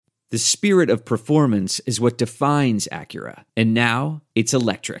The spirit of performance is what defines Acura. And now, it's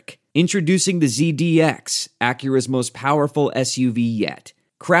electric. Introducing the ZDX, Acura's most powerful SUV yet.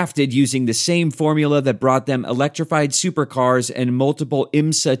 Crafted using the same formula that brought them electrified supercars and multiple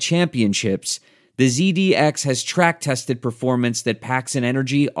IMSA championships, the ZDX has track-tested performance that packs an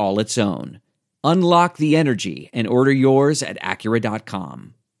energy all its own. Unlock the energy and order yours at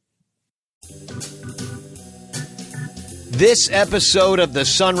Acura.com. This episode of the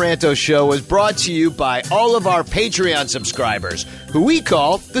Son Ranto Show is brought to you by all of our Patreon subscribers, who we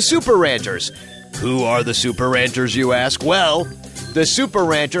call the Super Ranters. Who are the Super Ranters, you ask? Well, the Super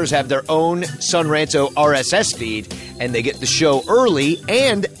Ranters have their own Son Ranto RSS feed, and they get the show early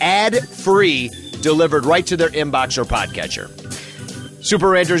and ad-free, delivered right to their inbox or podcatcher. Super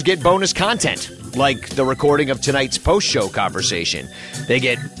Ranters get bonus content, like the recording of tonight's post-show conversation. They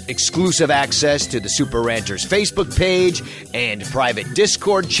get exclusive access to the Super Ranters Facebook page and private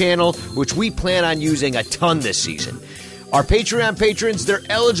Discord channel, which we plan on using a ton this season. Our Patreon patrons, they're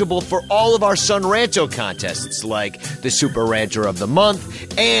eligible for all of our Son Ranto contests, like the Super Ranter of the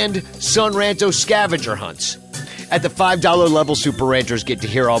Month and Son Ranto scavenger hunts. At the $5 level, Super Ranters get to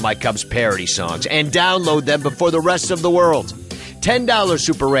hear all my Cubs parody songs and download them before the rest of the world. $10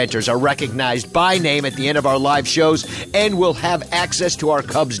 Super Ranters are recognized by name at the end of our live shows and will have access to our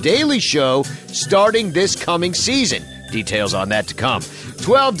Cubs Daily Show starting this coming season. Details on that to come.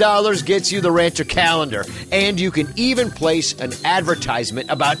 $12 gets you the Ranter calendar, and you can even place an advertisement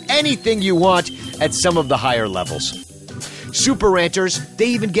about anything you want at some of the higher levels. Super Ranters, they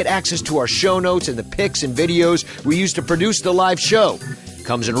even get access to our show notes and the pics and videos we use to produce the live show.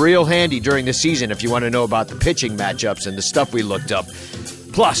 Comes in real handy during the season if you want to know about the pitching matchups and the stuff we looked up.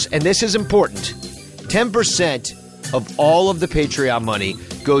 Plus, and this is important, 10% of all of the Patreon money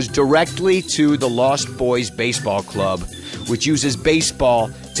goes directly to the Lost Boys Baseball Club, which uses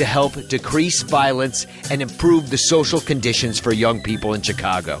baseball to help decrease violence and improve the social conditions for young people in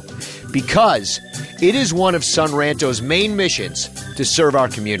Chicago. Because it is one of Son Ranto's main missions to serve our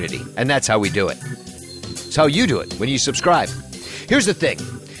community, and that's how we do it. It's how you do it when you subscribe. Here's the thing.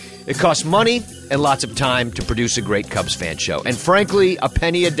 It costs money and lots of time to produce a great Cubs fan show. And frankly, a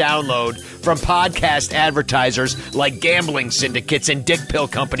penny a download from podcast advertisers like gambling syndicates and dick pill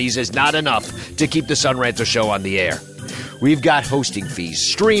companies is not enough to keep the Son Ranto Show on the air. We've got hosting fees,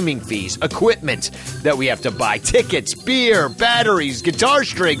 streaming fees, equipment that we have to buy, tickets, beer, batteries, guitar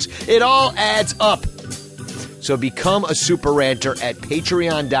strings. It all adds up. So become a Super Ranter at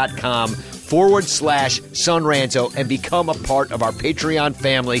patreon.com/Son Ranto and become a part of our Patreon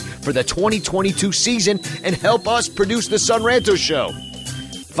family for the 2022 season and help us produce the Son Ranto Show.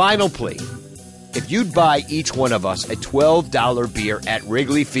 Final plea. If you'd buy each one of us a $12 beer at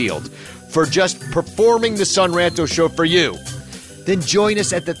Wrigley Field for just performing the Son Ranto Show for you, then join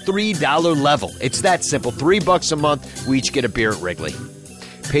us at the $3 level. It's that simple. $3 a month, we each get a beer at Wrigley.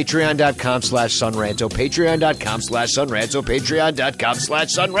 Patreon.com/Son Ranto, Patreon.com/Son Ranto,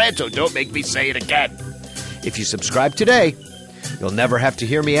 Patreon.com/Son Ranto. Don't make me say it again. If you subscribe today, you'll never have to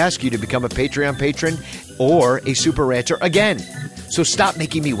hear me ask you to become a Patreon patron or a Super Ranter again. So stop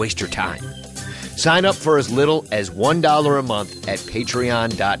making me waste your time. Sign up for as little as $1 a month at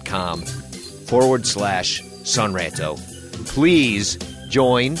Patreon.com/Son Ranto. Please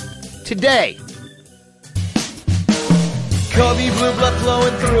join today. Cubby blue blood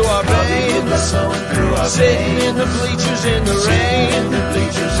flowing through our veins, sitting in the bleachers in the rain.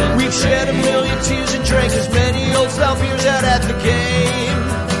 We've shed a million tears and drank as many old style beers out at the game.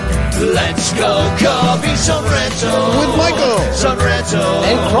 Let's go, Cubby, Son Ranto with Michael, Son Ranto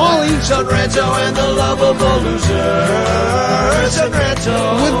and Crawley, Son Ranto and the lovable loser. Son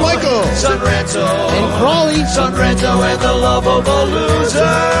Ranto with Michael, Son Ranto and Crawley, Son Ranto and the lovable losers.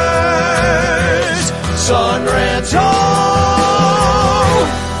 Son Ranto.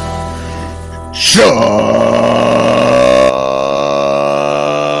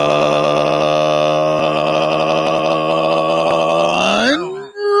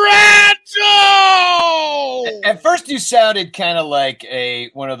 At first, you sounded kind of like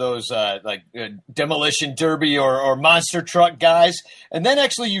one of those demolition derby or monster truck guys, and then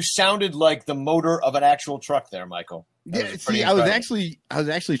actually you sounded like the motor of an actual truck there, Michael. Yeah, see, I was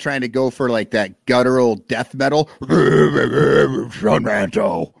actually trying to go for like that guttural death metal, Son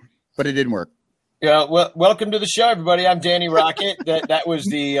Ranto, but it didn't work. Yeah, well, welcome to the show, everybody. I'm Danny Rocket. That was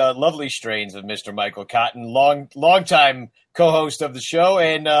the lovely strains of Mr. Michael Cotton, long time co-host of the show,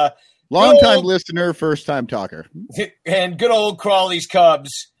 and long-time listener, first-time talker, and good old Crawley's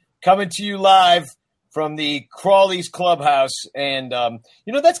Cubs coming to you live from the Crawley's Clubhouse. And,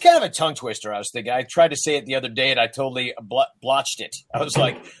 that's kind of a tongue twister, I was thinking. I tried to say it the other day, and I totally blotched it. I was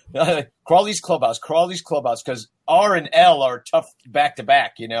like, Crawley's Clubhouse, because R and L are tough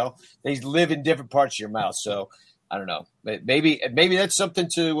back-to-back, They live in different parts of your mouth. So, I don't know. Maybe that's something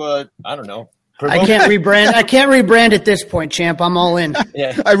to, I don't know. I can't rebrand at this point, champ. I'm all in.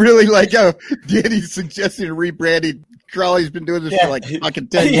 Yeah. I really like how Danny's suggesting rebranding. Crowley's been doing this for like fucking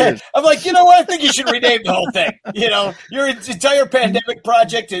 10 years. I'm like, you know what? I think you should rename the whole thing. Your entire pandemic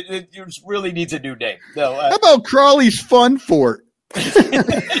project, it really needs a new name. No, how about Crawley's Fun Fort? Well,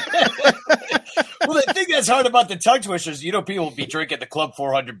 the thing that's hard about the tongue twisters, people will be drinking the Club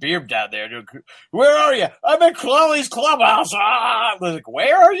 400 beer down there. Where are you? I'm at Crawley's Clubhouse. I'm like,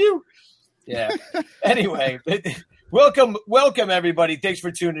 where are you? Yeah. Anyway, welcome, everybody. Thanks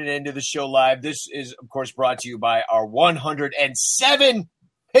for tuning into the show live. This is, of course, brought to you by our 107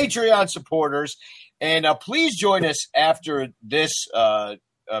 Patreon supporters. And please join us after this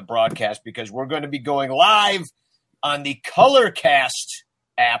broadcast, because we're going to be going live on the Colorcast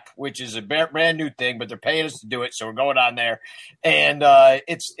app, which is a brand new thing, but they're paying us to do it, so we're going on there. And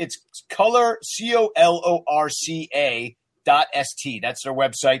it's Color, COLORCA.ST. That's their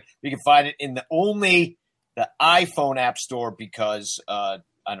website. You can find it in the iPhone app store, because I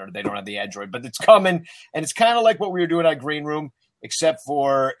don't know, they don't have the Android, but it's coming, and it's kind of like what we were doing on Green Room, except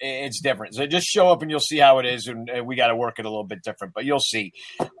for it's different. So just show up and you'll see how it is, and we got to work it a little bit different, but you'll see.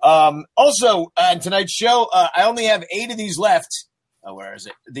 Also, on tonight's show, I only have 8 of these left. Where is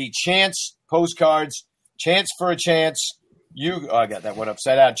it? The Chance postcards, Chance for a Chance. I got that one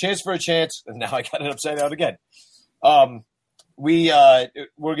upside down. Chance for a Chance, and now I got it upside down again. We're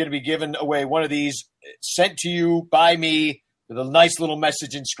going to be giving away one of these, sent to you by me with a nice little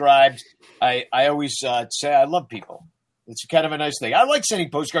message inscribed. I always say I love people. It's kind of a nice thing. I like sending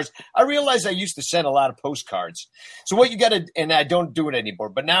postcards. I realized I used to send a lot of postcards. So what you got to, and I don't do it anymore,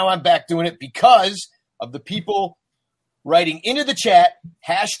 but now I'm back doing it because of the people writing into the chat,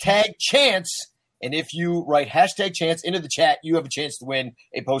 #Chance. And if you write #Chance into the chat, you have a chance to win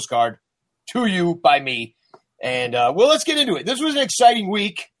a postcard to you by me. And, let's get into it. This was an exciting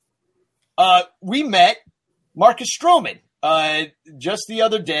week. We met Marcus Stroman just the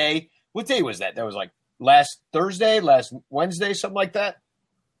other day. What day was that? That was like last Wednesday, something like that?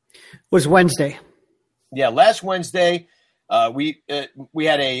 It was Wednesday. Yeah, last Wednesday. We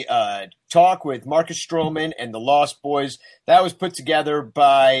had a talk with Marcus Stroman and the Lost Boys. That was put together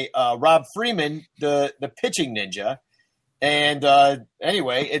by Rob Freeman, the pitching ninja. And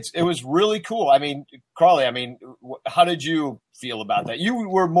anyway, it was really cool. I mean, Crawley, how did you feel about that? You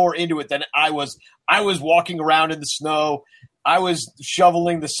were more into it than I was. I was walking around in the snow. I was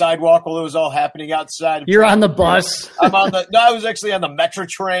shoveling the sidewalk while it was all happening outside. You're on the bus. I was actually on the Metro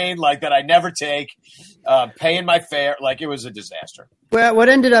train, like that I never take, paying my fare. Like, it was a disaster. Well, what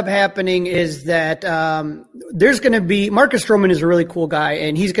ended up happening is that there's going to be Marcus Stroman is a really cool guy,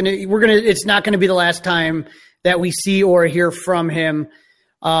 and it's not going to be the last time that we see or hear from him.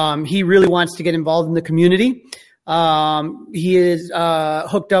 He really wants to get involved in the community. He is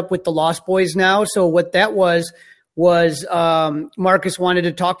hooked up with the Lost Boys now. So what that was Marcus wanted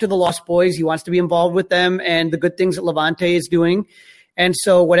to talk to the Lost Boys. He wants to be involved with them and the good things that Levante is doing. And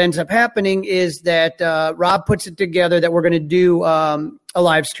so what ends up happening is that Rob puts it together that we're going to do a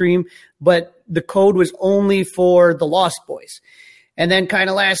live stream, but the code was only for the Lost Boys. And then kind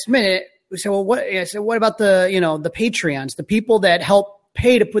of last minute, we said, well, what about the Patreons, the people that help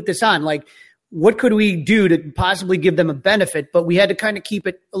pay to put this on? Like, what could we do to possibly give them a benefit? But we had to kind of keep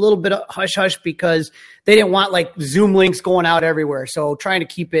it a little bit hush hush because they didn't want like Zoom links going out everywhere. So trying to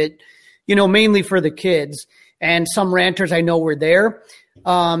keep it, mainly for the kids. And some ranters I know were there.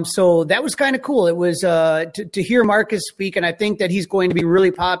 So that was kind of cool. It was to hear Marcus speak, and I think that he's going to be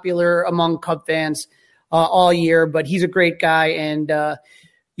really popular among Cub fans all year. But he's a great guy, and it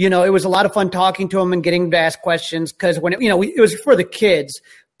was a lot of fun talking to him and getting to ask questions because when it was for the kids.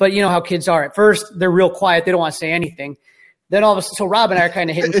 But you know how kids are. At first, they're real quiet. They don't want to say anything. Then all of a sudden, so Rob and I are kind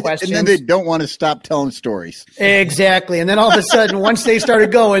of hitting questions. And then they don't want to stop telling stories. Exactly. And then all of a sudden, once they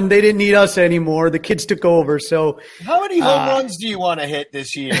started going, they didn't need us anymore. The kids took over. So how many home runs do you want to hit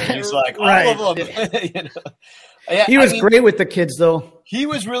this year? He's like, all of them. Yeah, he was great with the kids, though. He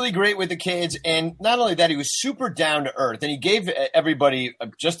was really great with the kids. And not only that, he was super down to earth. And he gave everybody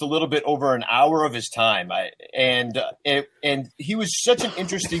just a little bit over an hour of his time. And he was such an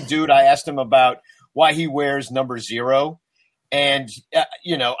interesting dude. I asked him about why he wears number 0. And,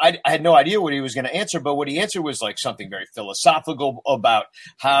 I had no idea what he was going to answer, but what he answered was like something very philosophical about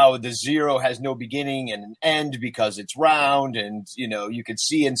how the zero has no beginning and an end because it's round. And, you can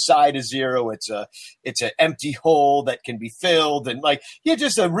see inside a zero. It's an empty hole that can be filled. And like, he had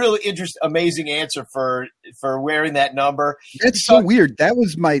just a really amazing answer for wearing that number. That's so weird. That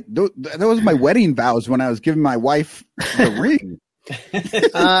was my wedding vows when I was giving my wife the ring.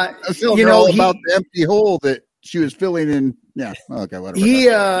 I was telling her all about the empty hole that she was filling in. Yeah. Okay. Whatever.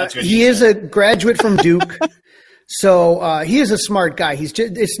 He is a graduate from Duke. So he is a smart guy.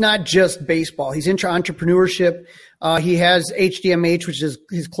 It's not just baseball. He's into entrepreneurship. He has HDMH, which is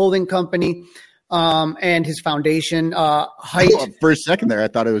his clothing company, and his foundation. Height. For a second there, I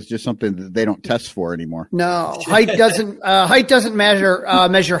thought it was just something that they don't test for anymore. No, height doesn't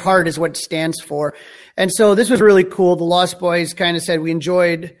measure heart is what it stands for. And so this was really cool. The Lost Boys kind of said we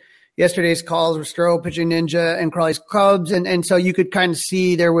enjoyed yesterday's calls with Stro, Pitching Ninja, and Crawley's Cubs. And so you could kind of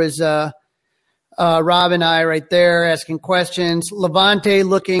see there was Rob and I right there asking questions. Levante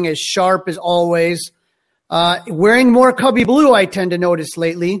looking as sharp as always. Wearing more Cubby blue, I tend to notice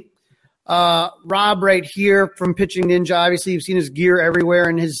lately. Rob right here from Pitching Ninja. Obviously, you've seen his gear everywhere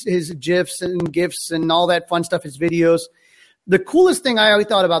and his GIFs and GIFs and all that fun stuff, his videos. The coolest thing I always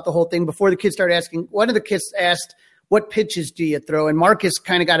thought about the whole thing before the kids started asking, one of the kids asked, what pitches do you throw? And Marcus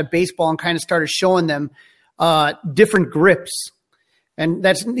kind of got a baseball and kind of started showing them different grips. And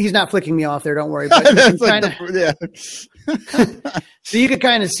he's not flicking me off there, don't worry. But so you could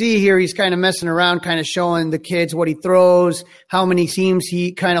kind of see here he's kind of messing around, kind of showing the kids what he throws, how many seams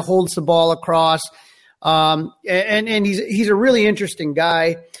he kind of holds the ball across. And he's a really interesting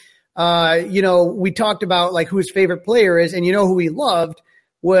guy. We talked about like who his favorite player is, and who he loved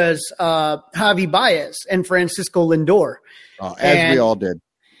was Javi Baez and Francisco Lindor. As we all did.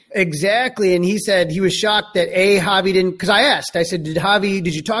 Exactly. And he said he was shocked that Javi didn't, because I said,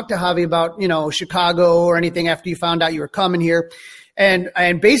 did you talk to Javi about, Chicago or anything after you found out you were coming here? And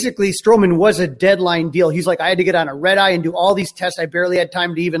basically Stroman was a deadline deal. He's like, I had to get on a red eye and do all these tests. I barely had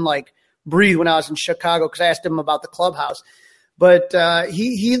time to even like breathe when I was in Chicago because I asked him about the clubhouse. But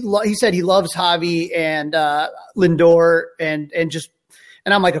he said he loves Javi and Lindor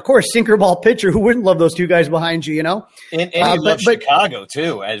and I'm like, of course, sinker ball pitcher. Who wouldn't love those two guys behind you, And he loves Chicago,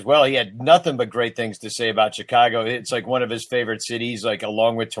 too, as well. He had nothing but great things to say about Chicago. It's like one of his favorite cities, like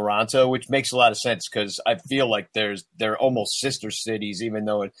along with Toronto, which makes a lot of sense because I feel like they're almost sister cities, even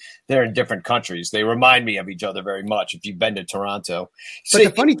though they're in different countries. They remind me of each other very much if you've been to Toronto. But the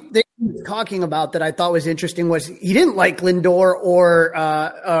funny thing he was talking about that I thought was interesting was he didn't like Lindor or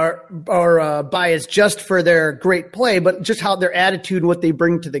Baez just for their great play, but just how their attitude and what they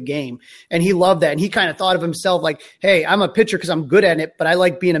bring to the game. And he loved that. And he kind of thought of himself like, hey, I'm a pitcher because I'm good at it, but I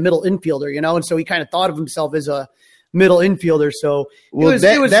like being a middle infielder, And so he kind of thought of himself as a middle infielder. So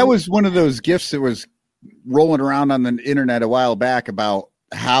that was one of those gifts that was rolling around on the internet a while back about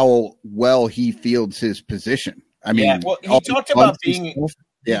how well he fields his position. I mean, he talked about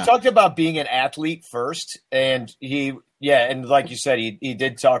being an athlete first, and and like you said, he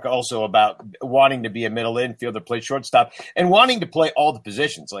did talk also about wanting to be a middle infielder, play shortstop, and wanting to play all the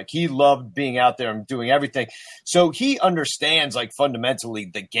positions. Like he loved being out there and doing everything. So he understands like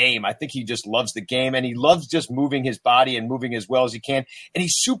fundamentally the game. I think he just loves the game, and he loves just moving his body and moving as well as he can. And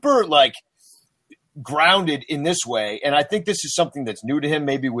he's super like grounded in this way. And I think this is something that's new to him,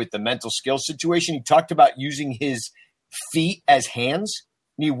 maybe with the mental skill situation. He talked about using his feet as hands.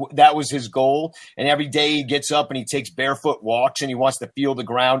 That was his goal. And every day he gets up and he takes barefoot walks and he wants to feel the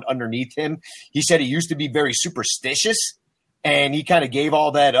ground underneath him. He said he used to be very superstitious and he kind of gave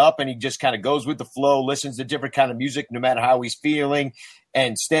all that up and he just kind of goes with the flow, listens to different kind of music, no matter how he's feeling,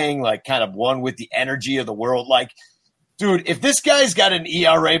 and staying like kind of one with the energy of the world. Like, dude, if this guy's got an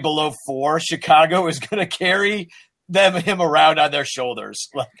ERA below 4, Chicago is going to carry him around on their shoulders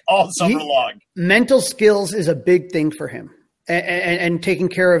like all summer long. Mental skills is a big thing for him. And taking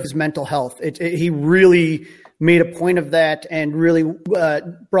care of his mental health. He really made a point of that and really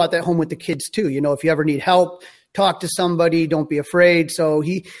brought that home with the kids too. If you ever need help, talk to somebody, don't be afraid. So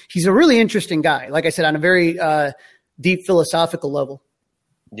he's a really interesting guy. Like I said, on a very deep philosophical level.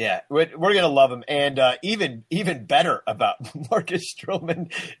 Yeah, we're going to love him. And even better about Marcus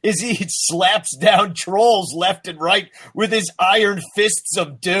Stroman is he slaps down trolls left and right with his iron fists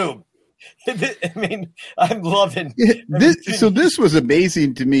of doom. I mean, I'm loving this. So this was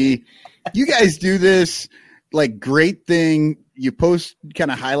amazing to me. You guys do this like great thing. You post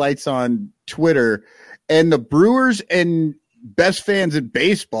kind of highlights on Twitter, and the Brewers and best fans in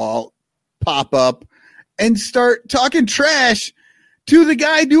baseball pop up and start talking trash to the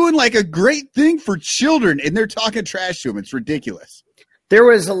guy doing like a great thing for children, and they're talking trash to him. It's ridiculous. There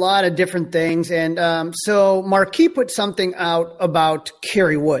was a lot of different things. And so Marquis put something out about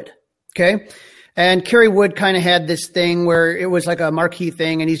Kerry Wood. Okay. And Kerry Wood kind of had this thing where it was like a Marquis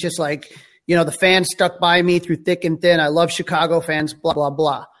thing. And he's just like, the fans stuck by me through thick and thin. I love Chicago fans, blah, blah,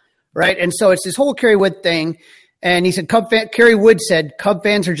 blah. Right. And so it's this whole Kerry Wood thing. And he said, Kerry Wood said, Cub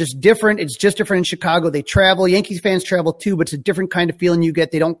fans are just different. It's just different in Chicago. They travel. Yankees fans travel too, but it's a different kind of feeling you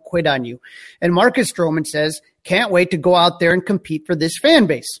get. They don't quit on you. And Marcus Stroman says, can't wait to go out there and compete for this fan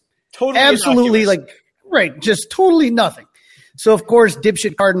base. Totally absolutely innocuous. Right. Just totally nothing. So, of course,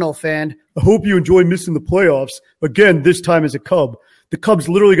 dipshit Cardinal fan, I hope you enjoy missing the playoffs. Again, this time as a Cub. The Cubs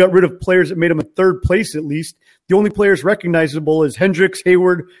literally got rid of players that made them in third place at least. The only players recognizable is Hendricks,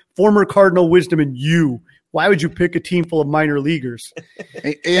 Hayward, former Cardinal Wisdom, and you. Why would you pick a team full of minor leaguers?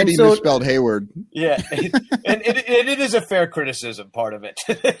 And he misspelled Hayward. Yeah, and it is a fair criticism, part of it.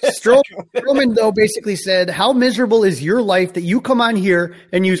 Stroman, though, basically said, how miserable is your life that you come on here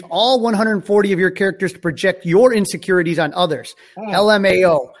and use all 140 of your characters to project your insecurities on others?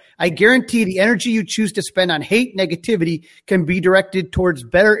 LMAO. I guarantee the energy you choose to spend on hate, negativity can be directed towards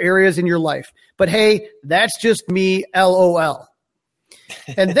better areas in your life. But hey, that's just me, LOL.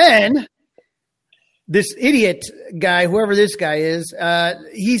 And then this idiot guy, whoever this guy is,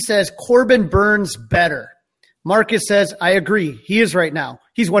 he says Corbin Burns better. Marcus says, I agree. He is right now.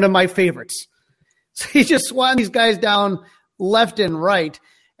 He's one of my favorites. So he just swatting these guys down left and right.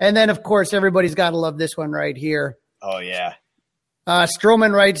 And then, of course, everybody's got to love this one right here. Oh, yeah.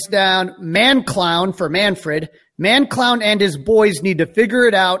 Stroman writes down, man clown for Manfred. Man clown and his boys need to figure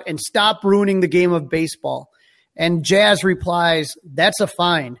it out and stop ruining the game of baseball. And Jazz replies, that's a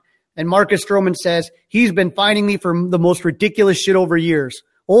fine. And Marcus Stroman says, he's been finding me for the most ridiculous shit over years.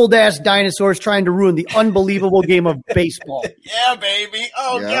 Old-ass dinosaurs trying to ruin the unbelievable game of baseball. Yeah, baby.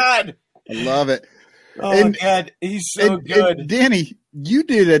 Oh, yeah. God. I love it. Oh, God. He's so good. And Danny, you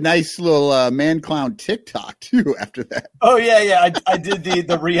did a nice little man clown TikTok, too, after that. Oh, yeah. I did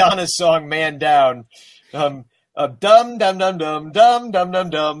the Rihanna song, Man Down. Dum, dum, dum, dum, dum, dum, dum,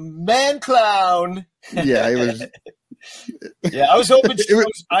 dum, man clown. Yeah, it was... Yeah, I was hoping.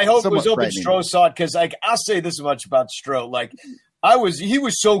 I hope it was hoping frightening. Stroh saw it, because, like, I'll say this much about Stroh. Like, he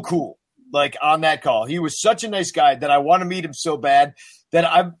was so cool. Like, on that call, he was such a nice guy that I want to meet him so bad that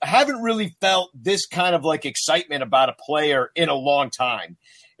I haven't really felt this kind of like excitement about a player in a long time.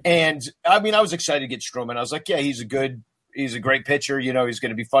 And I mean, I was excited to get Stroman. I was like, yeah, he's a great pitcher. He's going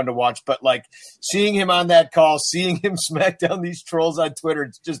to be fun to watch. But like seeing him on that call, seeing him smack down these trolls on Twitter,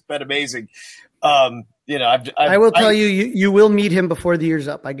 it's just been amazing. I will tell you, you will meet him before the year's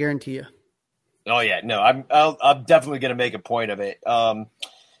up. I guarantee you. Oh yeah, no, I'm definitely going to make a point of it.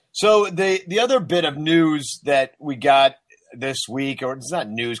 So the other bit of news that we got this week, or it's not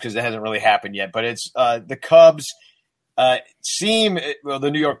news because it hasn't really happened yet, but it's the Cubs the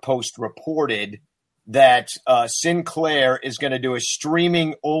New York Post reported that Sinclair is going to do a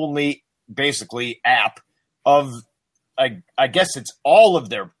streaming only, basically, app of, I guess it's all of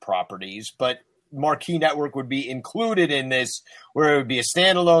their properties, but Marquee Network would be included in this, where it would be a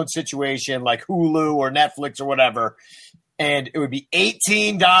standalone situation like Hulu or Netflix or whatever, and it would be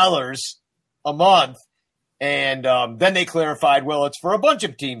 $18 a month. And then they clarified, well, it's for a bunch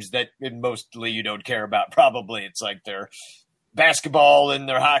of teams that mostly you don't care about. Probably it's like their basketball and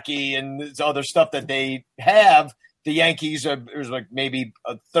their hockey and other stuff that they have. The Yankees, there's like maybe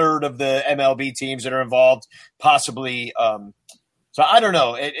a third of the MLB teams that are involved, possibly. So I don't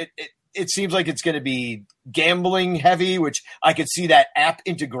know. It seems like it's going to be gambling heavy, which I could see that app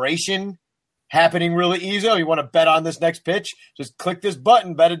integration happening really easy. Oh, you want to bet on this next pitch? Just click this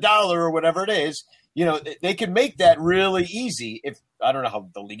button, bet $1 or whatever it is. They can make that really easy. If I don't know how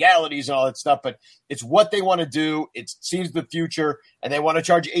the legalities and all that stuff, but it's what they want to do. It seems the future, and they want to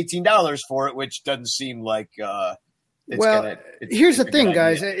charge $18 for it, which doesn't seem like. Here's the thing,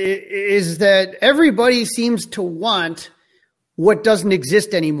 guys, is that everybody seems to want what doesn't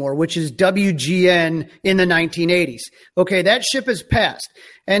exist anymore, which is WGN in the 1980s. Okay, that ship has passed.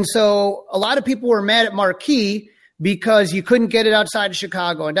 And so a lot of people were mad at Marquee because you couldn't get it outside of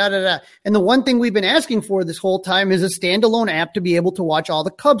Chicago and da-da-da. And the one thing we've been asking for this whole time is a standalone app to be able to watch all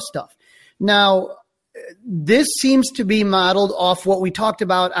the Cubs stuff. Now, this seems to be modeled off what we talked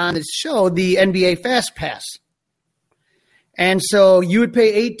about on this show, the NBA Fast Pass. And so you would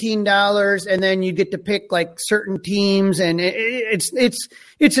pay $18 and then you get to pick like certain teams. And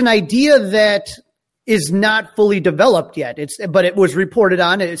it's an idea that is not fully developed yet. But it was reported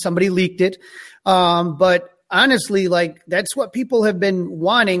on. Somebody leaked it. But honestly, like that's what people have been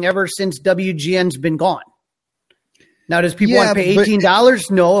wanting ever since WGN's been gone. Now, does people want to pay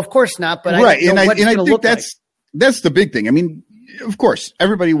 $18? No, of course not. But right, I think that's the big thing. I mean, of course,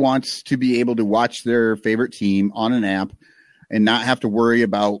 everybody wants to be able to watch their favorite team on an app and not have to worry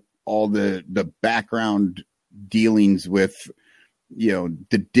about all the background dealings with,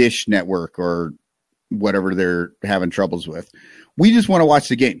 the Dish network or whatever they're having troubles with. We just want to watch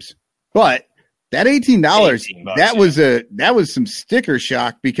the games. But that $18, that was some sticker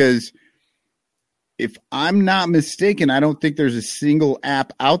shock, because if I'm not mistaken, I don't think there's a single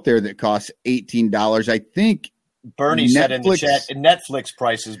app out there that costs $18. I think Bernie said in the chat Netflix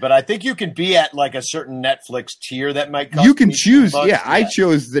prices, but I think you can be at like a certain Netflix tier that might cost. You can choose. Yeah, I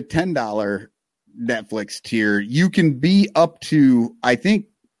chose the $10 Netflix tier. You can be up to, I think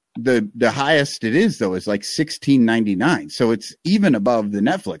the highest it is though is like $16.99. So it's even above the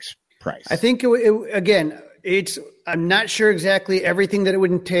Netflix price. I think I'm not sure exactly everything that it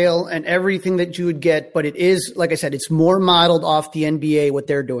would entail and everything that you would get, but it is, like I said, it's more modeled off the NBA, what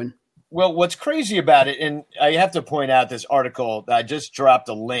they're doing. Well, what's crazy about it, and I have to point out this article, I just dropped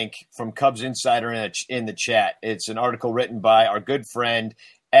a link from Cubs Insider in the chat. It's an article written by our good friend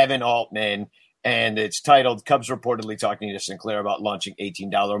Evan Altman, and it's titled Cubs Reportedly Talking to Sinclair About Launching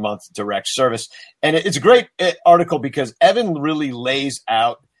 $18 a Month Direct Service. And it's a great article because Evan really lays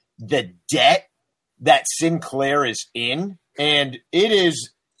out the debt that Sinclair is in, and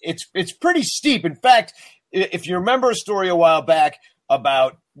it's pretty steep. In fact, if you remember a story a while back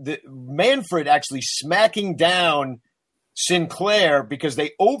about Manfred actually smacking down Sinclair because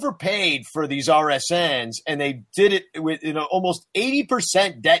they overpaid for these RSNs, and they did it with almost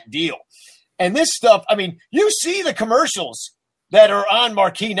 80% debt deal. And this stuff, I mean, you see the commercials that are on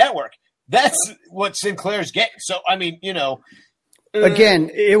Marquee Network. That's what Sinclair's getting. So, I mean,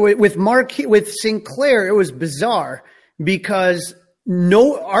 again, with Sinclair, it was bizarre because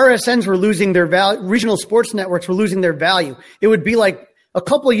no RSNs were losing their value. Regional sports networks were losing their value. It would be like a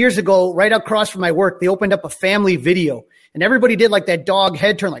couple of years ago, right across from my work, they opened up a family video, and everybody did like that dog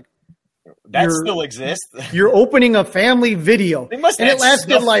head turn, like that still exists. You're opening a family video, they must and have it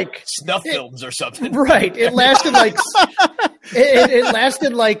lasted snuff films or something, right? It lasted like it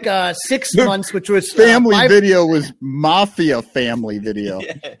lasted like 6 months, which was family video was mafia family video.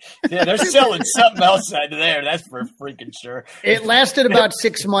 Yeah, they're selling something else out there. That's for freaking sure. It lasted about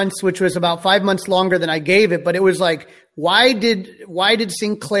 6 months, which was about 5 months longer than I gave it. But it was like, why did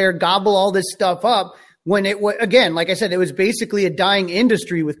Sinclair gobble all this stuff up? When it was, again, like I said, it was basically a dying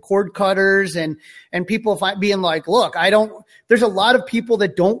industry with cord cutters and people being like, look, there's a lot of people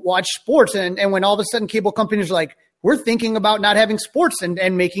that don't watch sports. And when all of a sudden cable companies are like, we're thinking about not having sports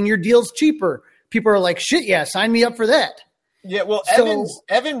and making your deals cheaper. People are like, shit, yeah, sign me up for that. Yeah, well,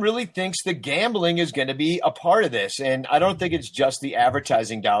 Evan really thinks the gambling is going to be a part of this. And I don't think it's just the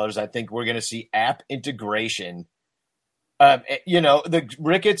advertising dollars. I think we're going to see app integration. The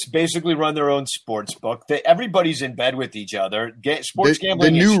Ricketts basically run their own sports book. Everybody's in bed with each other. Sports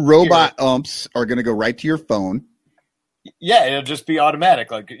gambling. The new robot umps are going to go right to your phone. Yeah, it'll just be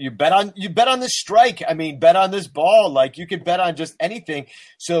automatic. Like you bet on this strike. I mean, bet on this ball. Like you could bet on just anything.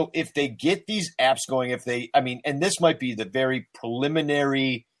 So if they get these apps going, and this might be the very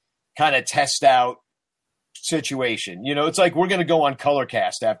preliminary kind of test out situation. It's like we're going to go on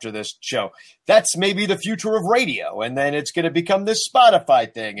Colorcast after this show. That's maybe the future of radio, and then it's going to become this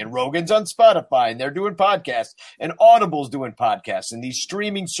Spotify thing, and Rogan's on Spotify, and they're doing podcasts, and Audible's doing podcasts, and these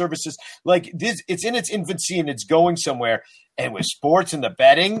streaming services like this. It's in its infancy, and it's going somewhere. And with sports and the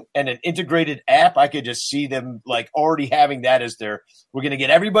betting and an integrated app, I could just see them like already having that as we're going to get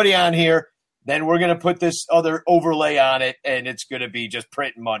everybody on here. Then we're going to put this other overlay on it, and it's going to be just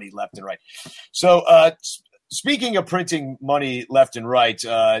printing money left and right. So speaking of printing money left and right,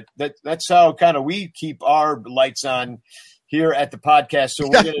 that's how kind of we keep our lights on here at the podcast. So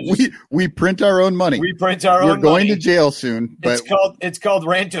we're gonna we print our own money. We print our own money. We're going to jail soon. But it's called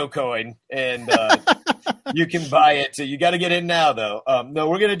Ranto coin, and you can buy it. So you got to get in now, though. No,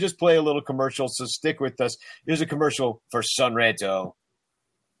 we're going to just play a little commercial, so stick with us. Here's a commercial for Sun Ranto.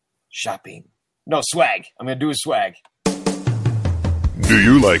 Shopping. No, swag. I'm going to do a swag. Do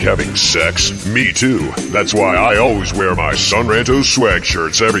you like having sex? Me too. That's why I always wear my Sunranto swag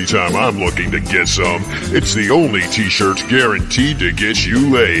shirts every time I'm looking to get some. It's the only t-shirt guaranteed to get you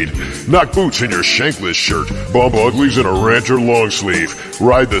laid. Knock boots in your shankless shirt, bump uglies in a ranter long sleeve,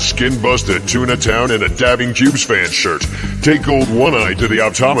 ride the skin-busted Tuna Town in a Dabbing Cubes fan shirt, take gold one-eye to the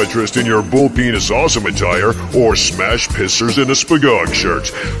optometrist in your bull penis awesome attire, or smash pissers in a spagog shirt.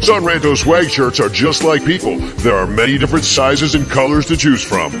 Sunranto swag shirts are just like people. There are many different sizes and colors to to choose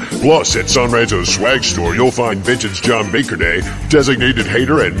from. Plus, at Son Ranto's swag store, you'll find vintage John Baker Day, Designated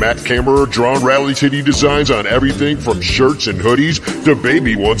Hater, and Matt Cameron drawn rally titty designs on everything from shirts and hoodies to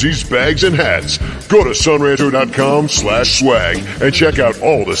baby onesies, bags, and hats. Go to sonranto.com/swag and check out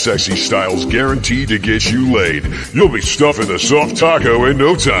all the sexy styles guaranteed to get you laid. You'll be stuffing the soft taco in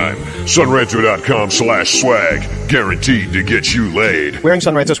no time. sonranto.com/swag, guaranteed to get you laid. Wearing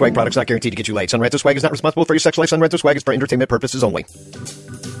Son Ranto swag products not guaranteed to get you laid. Son Ranto swag is not responsible for your sex life. Son Ranto swag is for entertainment purposes only.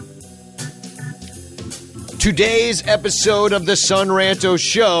 Today's episode of the Son Ranto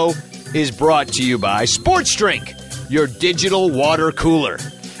Show is brought to you by Sports Drink, your digital water cooler.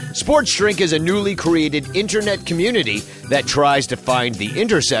 Sports Drink is a newly created internet community that tries to find the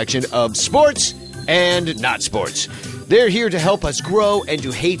intersection of sports and not sports. They're here to help us grow and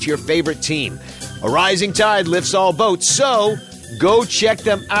to hate your favorite team. A rising tide lifts all boats, so go check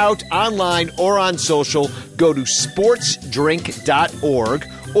them out online or on social. Go to sportsdrink.org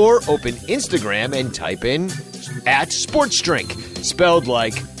or open Instagram and type in @sportsdrink, spelled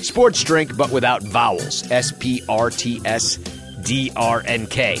like sports drink but without vowels.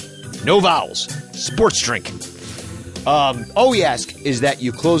 SPRTSDRNK. No vowels. Sports drink. All we ask is that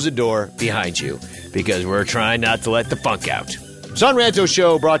you close the door behind you because we're trying not to let the funk out. Son Ranto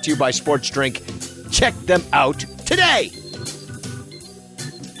Show brought to you by Sports Drink. Check them out today.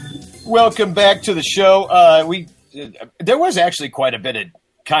 Welcome back to the show. There was actually quite a bit of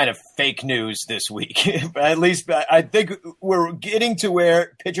kind of fake news this week. At least I think we're getting to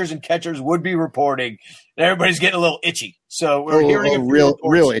where pitchers and catchers would be reporting, and everybody's getting a little itchy. So we're hearing real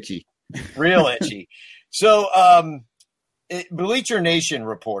itchy. Real itchy. So Bleacher Nation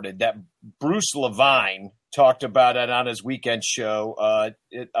reported that Bruce Levine talked about it on his weekend show on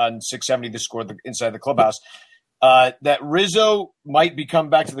 670 The Score, Inside the Clubhouse, that Rizzo might be coming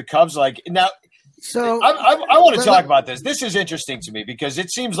back to the Cubs. So I want to talk about this. This is interesting to me because it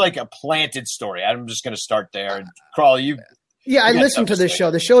seems like a planted story. I'm just going to start there. And Crawley, I listened to this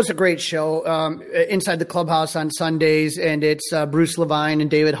show. The show is a great show, Inside the Clubhouse on Sundays, and it's Bruce Levine and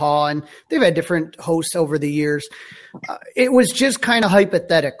David Haw, and they've had different hosts over the years. It was just kind of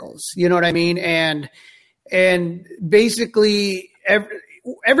hypotheticals, you know what I mean? And basically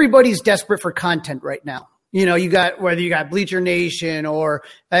everybody's desperate for content right now. You know, whether you got Bleacher Nation or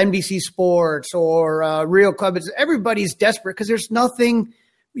NBC Sports or Real Club, everybody's desperate because there's nothing.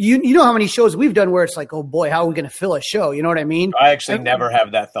 You know how many shows we've done where it's like, oh boy, how are we going to fill a show? You know what I mean? I actually never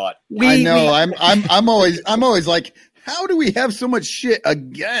have that thought. I'm always like, how do we have so much shit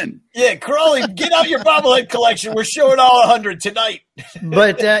again? Yeah, Crawley, get out your bobblehead collection. We're showing all 100 tonight.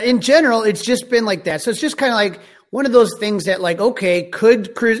 But in general, it's just been like that. So it's just kind of like one of those things that, like, okay, could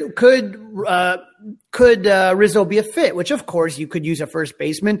Rizzo be a fit? Which, of course, you could use a first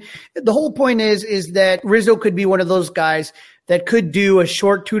baseman. The whole point is that Rizzo could be one of those guys that could do a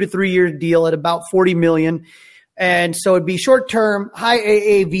short 2 to 3 year deal at about $40 million. And so it'd be short term, high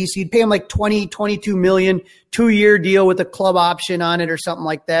AAV. So you'd pay him like $20, $22 million, 2-year deal with a club option on it or something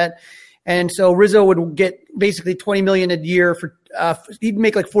like that. And so Rizzo would get basically $20 million a year for he'd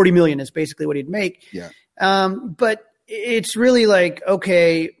make like $40 million is basically what he'd make. Yeah. But it's really like,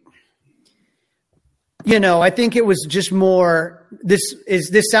 okay, you know, I think it was just more, this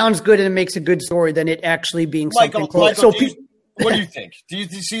sounds good and it makes a good story than it actually being something close. Michael, what do you think? Do you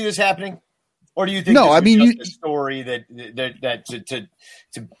see this happening? Or do you think a story that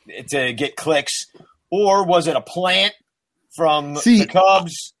to get clicks? Or was it a plant from the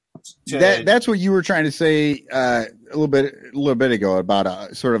Cubs? That's what you were trying to say a little bit ago about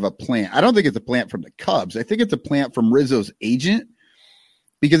a sort of a plant. I don't think it's a plant from the Cubs. I think it's a plant from Rizzo's agent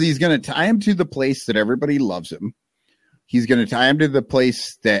because he's going to tie him to the place that everybody loves him. He's going to tie him to the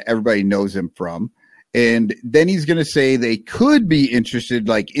place that everybody knows him from. And then he's going to say they could be interested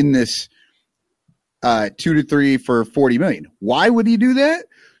like in this 2 to 3 for $40 million. Why would he do that?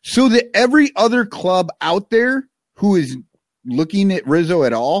 So that every other club out there who is looking at Rizzo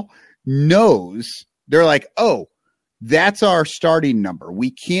at all knows, they're like, oh, that's our starting number.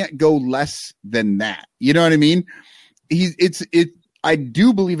 We can't go less than that. You know what I mean? I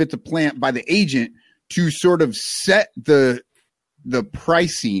do believe it's a plant by the agent to sort of set the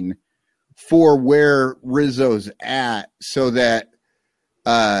pricing for where Rizzo's at so that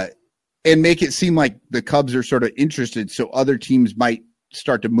and make it seem like the Cubs are sort of interested so other teams might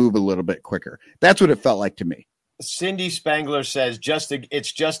start to move a little bit quicker. That's what it felt like to me. Cindy Spangler says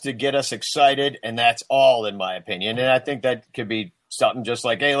it's just to get us excited, and that's all, in my opinion. And I think that could be something just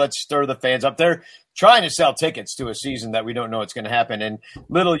like, hey, let's stir the fans up. They're trying to sell tickets to a season that we don't know what's going to happen. And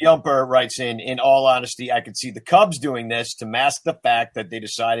Little Yumper writes in all honesty, I could see the Cubs doing this to mask the fact that they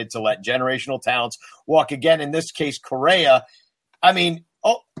decided to let generational talents walk again. In this case, Correa. I mean,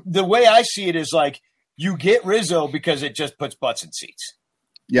 the way I see it is like you get Rizzo because it just puts butts in seats.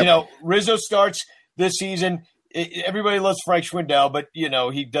 Yep. You know, Rizzo starts this season. Everybody loves Frank Schwindel, but, you know,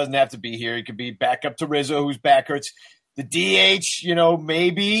 he doesn't have to be here. He could be back up to Rizzo, whose back hurts. The DH, you know,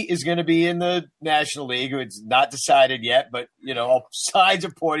 maybe is going to be in the National League. It's not decided yet, but, you know, all signs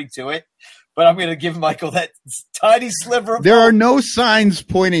are pointing to it. But I'm going to give Michael that tiny sliver of There hope. are no signs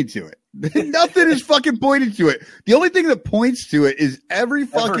pointing to it. Nothing is fucking pointing to it. The only thing that points to it is every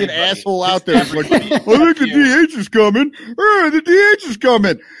fucking asshole out there is like, I think the DH is coming. The DH is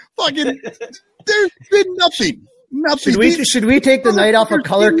coming. Fucking, there's been nothing. Nothing. Should we take the night off of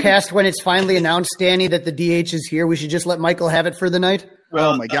Color Cast when it's finally announced, Danny, that the DH is here? We should just let Michael have it for the night?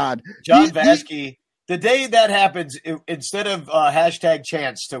 Well, oh, my God. John Vasky, the day that happens, instead of hashtag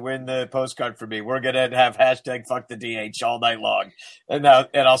chance to win the postcard for me, we're going to have hashtag fuck the DH all night long. And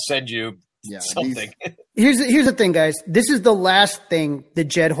I'll send you something. Here's the thing, guys. This is the last thing that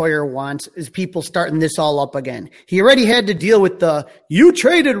Jed Hoyer wants is people starting this all up again. He already had to deal with the you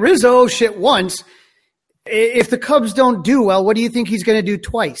traded Rizzo shit once. If the Cubs don't do well, what do you think he's going to do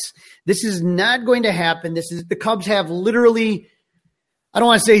twice? This is not going to happen. The Cubs have literally, I don't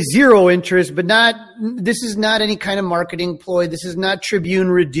want to say zero interest, but this is not any kind of marketing ploy. This is not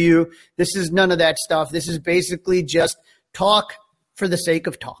Tribune Review. This is none of that stuff. This is basically just talk for the sake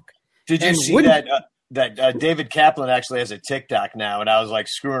of talk. Did you see that David Kaplan actually has a TikTok now, and I was like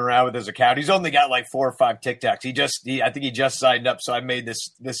screwing around with his account. He's only got like 4 or 5 TikToks. I think he just signed up, so I made this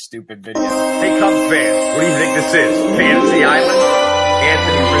stupid video. Hey, Cubs fans, what do you think this is? Fantasy Island?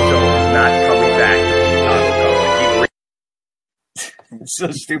 Anthony Rizzo is not coming back to Chicago Cubs. It's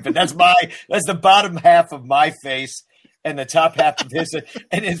so stupid. That's the bottom half of my face and the top half of his.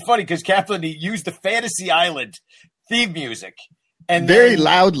 And it's funny because Kaplan, he used the Fantasy Island theme music. And very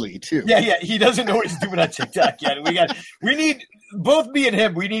loudly too. Yeah. He doesn't know what he's doing on TikTok yet. We need both me and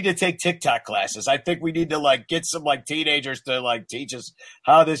him. We need to take TikTok classes. I think we need to like get some like teenagers to like teach us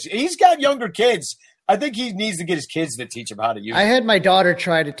how this. He's got younger kids. I think he needs to get his kids to teach him how to use it. I had my daughter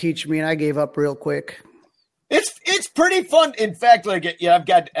try to teach me, and I gave up real quick. It's pretty fun. In fact, I've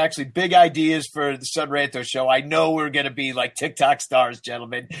got actually big ideas for the Sun Ranto show. I know we're going to be like TikTok stars,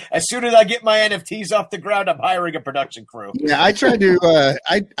 gentlemen. As soon as I get my NFTs off the ground, I'm hiring a production crew. Yeah, I tried to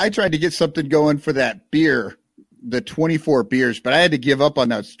I tried to get something going for that beer, the 24 beers, but I had to give up on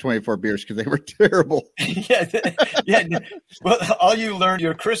those 24 beers because they were terrible. yeah. Well, all you learned,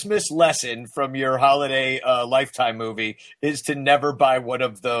 your Christmas lesson from your holiday Lifetime movie is to never buy one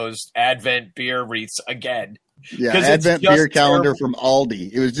of those Advent beer wreaths again. Yeah, Advent beer calendar from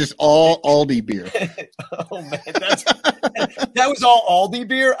Aldi. It was just all Aldi beer. Oh man, that was all Aldi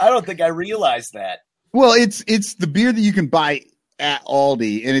beer? I don't think I realized that. Well, it's the beer that you can buy at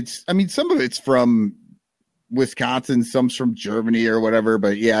Aldi, and some of it's from Wisconsin, some's from Germany or whatever,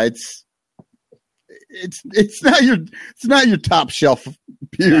 but yeah, it's not your top shelf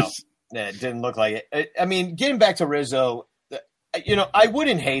beers. No, it didn't look like it. I mean, getting back to Rizzo, I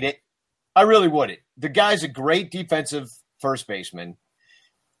wouldn't hate it. I really wouldn't. The guy's a great defensive first baseman.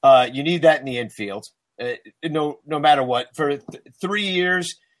 You need that in the infield, no matter what. For 3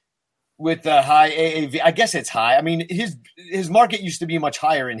 years with the high AAV, I guess it's high. I mean, his market used to be much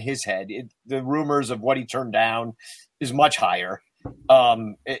higher in his head. The rumors of what he turned down is much higher.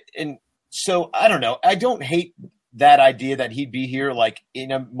 And so I don't know. I don't hate that idea that he'd be here like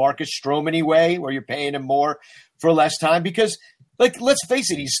in a Marcus Stroman-y way where you're paying him more for less time because, like, let's face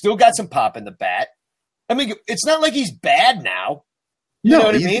it, he's still got some pop in the bat. I mean, it's not like he's bad now. You know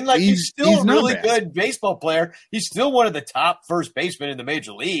what I mean? Like, he's still a really good baseball player. He's still one of the top first basemen in the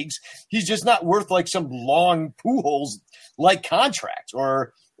major leagues. He's just not worth like some long Pujols-like contract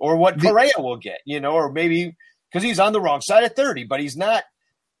or what Correa will get, or maybe because he's on the wrong side of 30, but he's not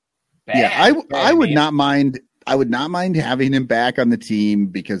bad. Yeah, I would not mind. I would not mind having him back on the team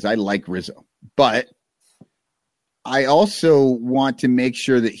because I like Rizzo, but I also want to make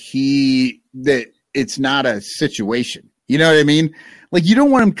sure that it's not a situation. You know what I mean? Like, you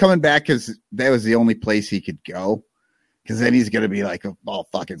don't want him coming back because that was the only place he could go, because then he's going to be like all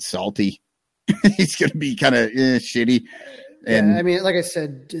fucking salty. He's going to be kind of shitty. And yeah, I mean, like I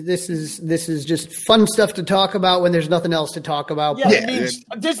said, this is just fun stuff to talk about when there's nothing else to talk about. Yeah, I mean,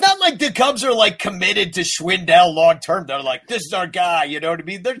 there's not like the Cubs are like committed to Schwindel long term. They're like, this is our guy. You know what I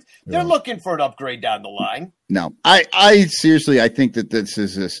mean? They're looking for an upgrade down the line. No, I seriously, I think that this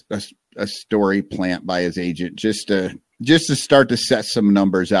is a story plant by his agent just to start to set some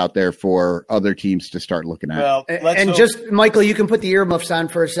numbers out there for other teams to start looking at. Well, just Michael, you can put the earmuffs on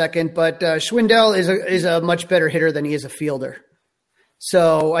for a second, but Schwindel is a much better hitter than he is a fielder.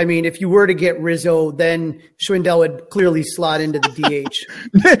 So, I mean, if you were to get Rizzo, then Schwindel would clearly slot into the DH.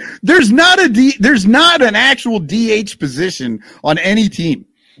 There's not an actual DH position on any team.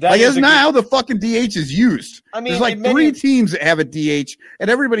 That's not how the fucking DH is used. I mean, there's like 3 teams that have a DH, and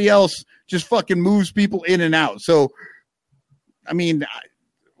everybody else just fucking moves people in and out. So, I mean,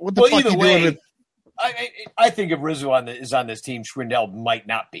 what the fuck are you doing with? I think if Rizzo is on this team, Schwindel might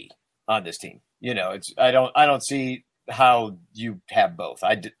not be on this team. You know, I don't see how you have both.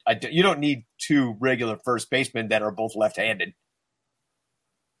 You don't need 2 regular first basemen that are both left-handed,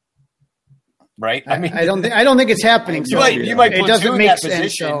 right? I mean, I don't think it's happening. You might put 2 in that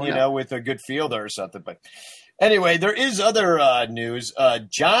position, with a good fielder or something. But anyway, there is other news.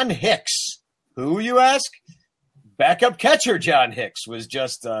 John Hicks, who you ask? Backup catcher John Hicks was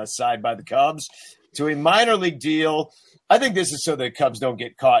just signed by the Cubs to a minor league deal. I think this is so the Cubs don't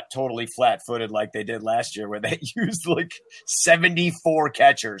get caught totally flat-footed like they did last year, where they used like 74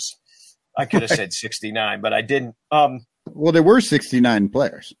 catchers. I could have said 69, but I didn't. Well, there were 69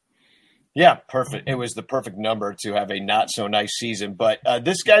 players. Yeah, perfect. It was the perfect number to have a not-so-nice season. But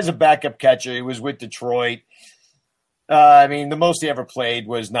this guy's a backup catcher. He was with Detroit. I mean, the most he ever played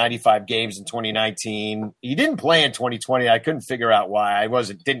was 95 games in 2019. He didn't play in 2020. I couldn't figure out why.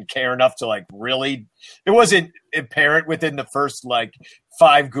 Didn't care enough to really. It wasn't apparent within the first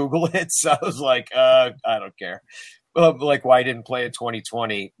 5 Google hits. So I was like, I don't care. Why he didn't play in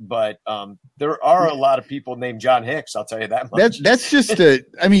 2020. But there are a lot of people named John Hicks. I'll tell you that much. That's just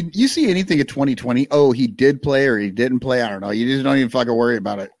I mean, you see anything in 2020? Oh, he did play or he didn't play. I don't know. You just don't even fucking worry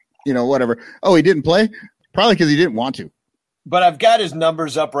about it. Whatever. Oh, he didn't play. Probably because he didn't want to. But I've got his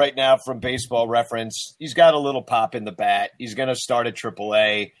numbers up right now from Baseball Reference. He's got a little pop in the bat. He's going to start at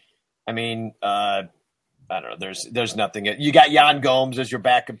AAA. I mean, I don't know. There's nothing. You got Yan Gomes as your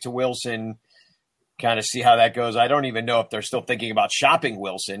backup to Wilson. Kind of see how that goes. I don't even know if they're still thinking about shopping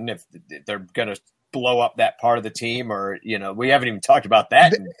Wilson, if they're going to blow up that part of the team, or we haven't even talked about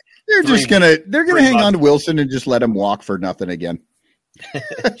that. They're going to hang on to Wilson and just let him walk for nothing again.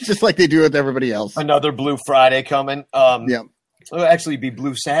 Just like they do with everybody else. Another Blue Friday coming. Yeah. It'll actually be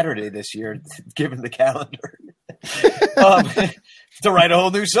Blue Saturday this year, given the calendar. To write a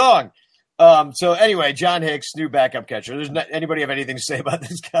whole new song. So anyway, John Hicks, new backup catcher. Anybody have anything to say about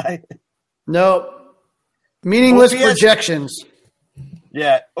this guy? No. Meaningless projections.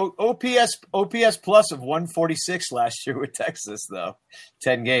 Yeah. OPS plus of 146 last year with Texas, though.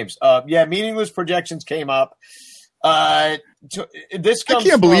 10 games. Meaningless projections came up. This comes I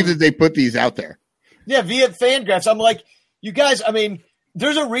can't believe that they put these out there. Yeah, via Fangraphs. I'm like, you guys, I mean,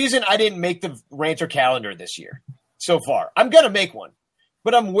 there's a reason I didn't make the Ranter calendar this year so far. I'm going to make one,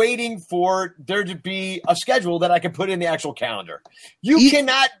 but I'm waiting for there to be a schedule that I can put in the actual calendar. You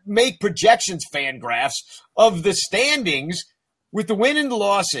cannot make projections, Fangraphs, of the standings with the win and the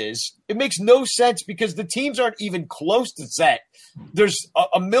losses. It makes no sense because the teams aren't even close to set. There's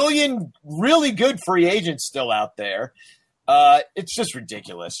a million really good free agents still out there. It's just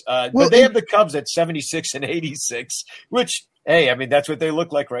ridious. But they have the Cubs at 76 and 86, which, hey, I mean, that's what they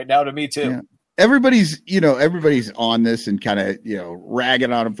look like right now to me too. Yeah. Everybody's on this and kind of,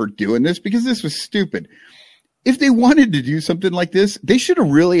 ragging on them for doing this because this was stupid. If they wanted to do something like this, they should have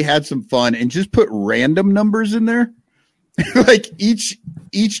really had some fun and just put random numbers in there. Like each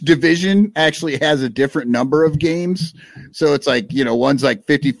division actually has a different number of games. So it's like, one's like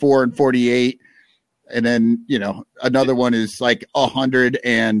 54 and 48. And then, another one is like 100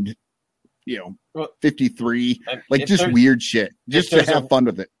 and, 53, like just weird shit, just to have fun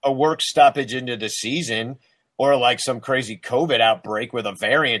with it. A work stoppage into the season or like some crazy COVID outbreak with a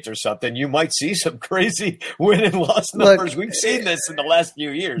variant or something, you might see some crazy win and loss numbers. We've seen this in the last few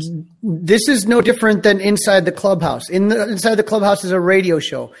years. This is no different than Inside the Clubhouse. Inside the Clubhouse is a radio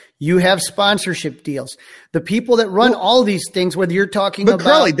show. You have sponsorship deals. The people that run all these things, whether you're talking about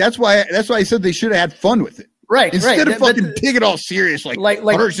Crowley, that's why I said they should have had fun with it. Right. Instead of fucking taking it all serious, like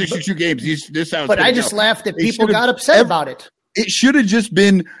 162 games. This sounds. But I just laughed that people got upset about it. It should have just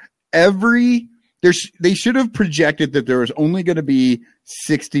been they should have projected that there was only going to be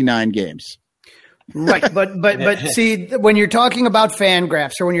 69 games. Right, but see, when you're talking about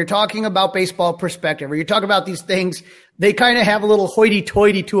Fangraphs or when you're talking about Baseball Perspective or you're talking about these things, they kind of have a little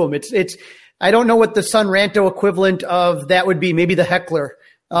hoity-toity to them. It's I don't know what the Sun Ranto equivalent of that would be. Maybe the Heckler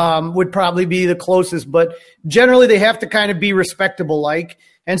would probably be the closest, but generally they have to kind of be respectable like.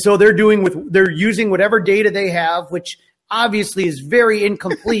 And so they're using whatever data they have, which obviously is very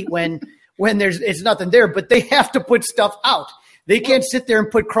incomplete when it's nothing there, but they have to put stuff out. They can't sit there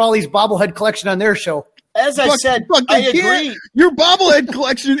and put Crawley's bobblehead collection on their show. As I said, I agree. Your bobblehead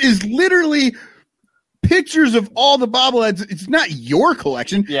collection is literally pictures of all the bobbleheads. It's not your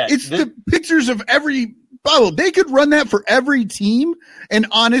collection. Yeah, it's the pictures of every bobble. They could run that for every team, and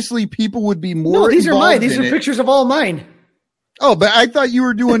honestly, people would be more. No, these are mine. These are it. pictures of all mine. Oh, but I thought you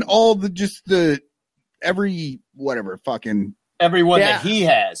were doing all every whatever fucking everyone that he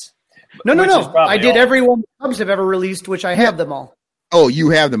has. No. I did every one the Cubs have ever released, which I have them all. Oh, you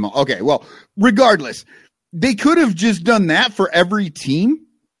have them all. Okay, well, regardless, they could have just done that for every team,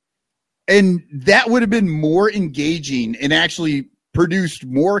 and that would have been more engaging and actually produced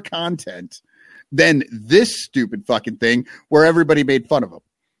more content than this stupid fucking thing where everybody made fun of them.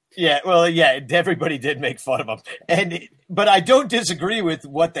 Yeah, well, yeah, everybody did make fun of them. But I don't disagree with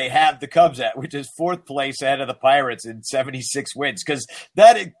what they have the Cubs at, which is 4th place ahead of the Pirates in 76 wins. Because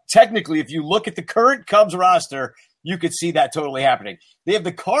technically, if you look at the current Cubs roster, you could see that totally happening. They have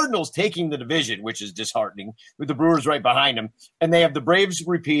the Cardinals taking the division, which is disheartening, with the Brewers right behind them. And they have the Braves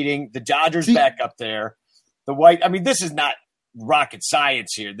repeating, the Dodgers back up there. This is not rocket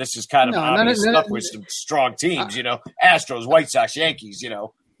science here. This is kind of obvious stuff with some strong teams, Astros, White Sox, Yankees,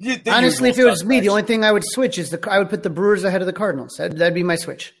 Honestly, if it was me, the only thing I would switch is I would put the Brewers ahead of the Cardinals. That'd be my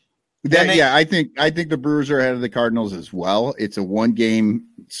switch. I think the Brewers are ahead of the Cardinals as well. It's a 1-game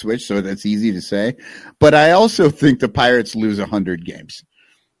switch, so that's easy to say. But I also think the Pirates lose 100 games.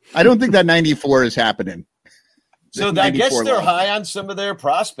 I don't think that 94 is happening. So I guess they're high on some of their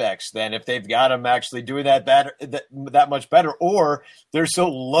prospects then, if they've got them actually doing that much better, or they're so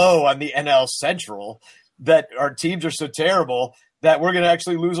low on the NL Central that our teams are so terrible that we're going to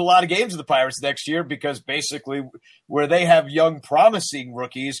actually lose a lot of games to the Pirates next year, because basically where they have young, promising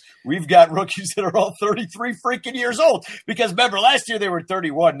rookies, we've got rookies that are all 33 freaking years old. Because remember, last year they were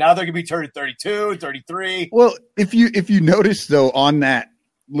 31. Now they're going to be turning 32, 33. Well, if you notice, though, on that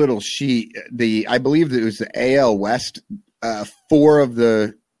little sheet, I believe that it was the AL West, 4 of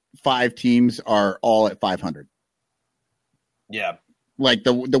the 5 teams are all at 500. Yeah. Like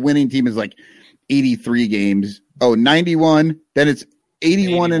the winning team is like 83 games. 91. Then it's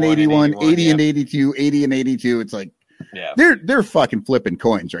 81 and 81, 80 and 82, 80 and 82. It's like, they're fucking flipping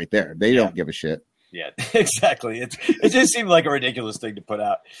coins right there. They don't give a shit. Yeah, exactly. It just seemed like a ridiculous thing to put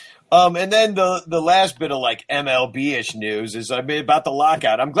out. And then the last bit of like MLB-ish news is about the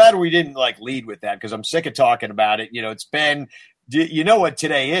lockout. I'm glad we didn't lead with that, because I'm sick of talking about it. It's been, you know what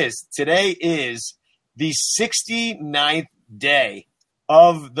today is? Today is the 69th day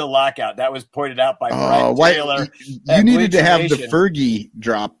of the lockout. That was pointed out by Brett Taylor. You needed to have the Fergie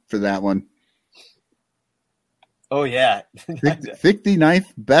drop for that one. Oh, yeah. 69th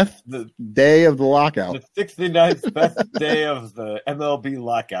best day of the lockout. The 69th best day of the MLB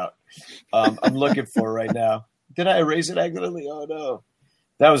lockout. I'm looking for it right now. Did I erase it accidentally? Oh, no.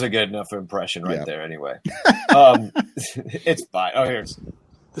 That was a good enough impression right there anyway. It's fine. Oh, here's.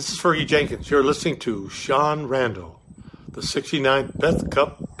 This is Fergie Jenkins. You're listening to Sean Rando, the 69th Beth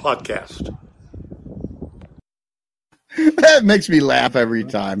Cup podcast. That makes me laugh every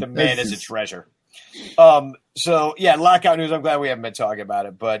time. The man is a treasure. So, lockout news. I'm glad we haven't been talking about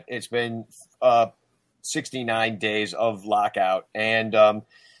it, but it's been 69 days of lockout. And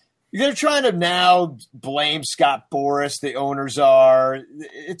they're trying to now blame Scott Boras, the owners are.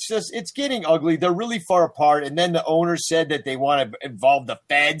 It's getting ugly. They're really far apart. And then the owners said that they want to involve the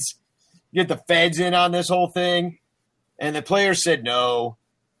feds, get the feds in on this whole thing. And the players said no.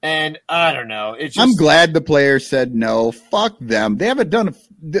 And I don't know. I'm glad the players said no. Fuck them. They haven't done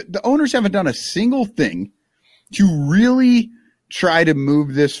the owners haven't done a single thing to really try to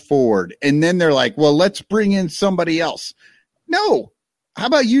move this forward. And then they're like, well, let's bring in somebody else. No. How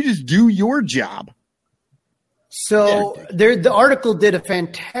about you just do your job? So the article did a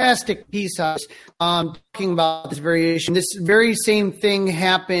fantastic piece on talking about this variation. This very same thing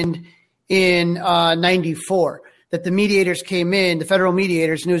happened in 94. That the mediators came in, the federal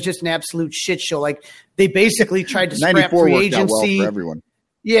mediators, and it was just an absolute shit show. Like they basically tried to scrap free agency. Well for everyone.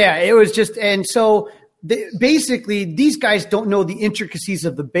 Yeah, it was just, and so basically these guys don't know the intricacies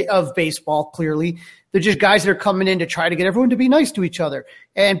of baseball. Clearly, they're just guys that are coming in to try to get everyone to be nice to each other.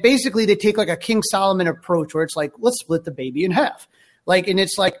 And basically, they take like a King Solomon approach, where it's like, let's split the baby in half. And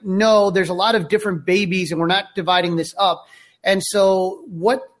it's like, no, there's a lot of different babies, and we're not dividing this up. And so,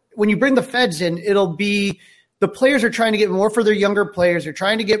 when you bring the feds in, it'll be. The players are trying to get more for their younger players. They're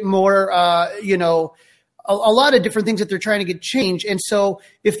trying to get more, a lot of different things that they're trying to get changed. And so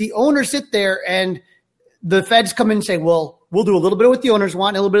if the owners sit there and the feds come in and say, well, we'll do a little bit of what the owners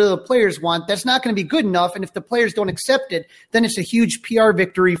want, and a little bit of the players want, that's not going to be good enough. And if the players don't accept it, then it's a huge PR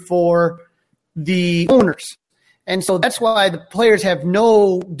victory for the owners. And so that's why the players have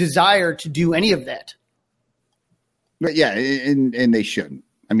no desire to do any of that. But yeah, and they shouldn't.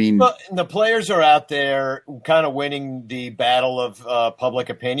 I mean, well, the players are out there kind of winning the battle of public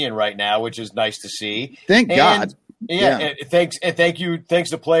opinion right now, which is nice to see. Thank God. Yeah. And thanks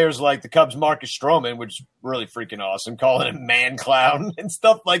to players like the Cubs' Marcus Stroman, which is really freaking awesome, calling him man clown and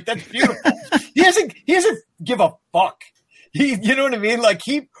stuff like that's beautiful. He doesn't give a fuck. You know what I mean? Like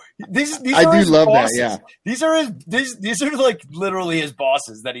these I are do his love bosses. that. Yeah, these are like literally his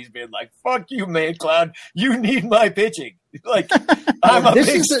bosses that he's been like, fuck you, man clown. You need my pitching. Like I'm a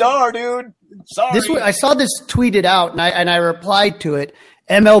big star, dude. Sorry. I saw this tweeted out and I replied to it.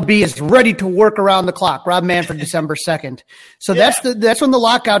 MLB is ready to work around the clock. Rob Manfred, December 2nd. So that's when the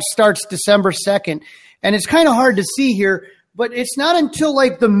lockout starts, December 2nd. And it's kind of hard to see here, but it's not until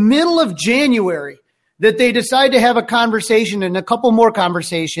like the middle of January that they decide to have a conversation and a couple more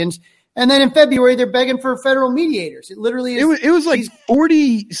conversations. And then in February, they're begging for federal mediators. It literally is. It was like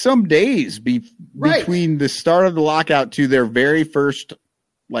 40 some days between the start of the lockout to their very first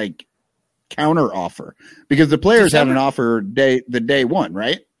like counter offer, because the players had an offer day one,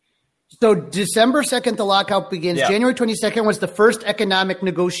 right? So December 2nd, the lockout begins. Yeah. January 22nd was the first economic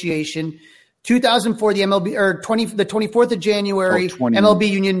negotiation. 2004, the MLB, the 24th of January, MLB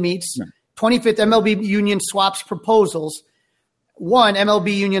union meets. No. 25th, MLB union swaps proposals.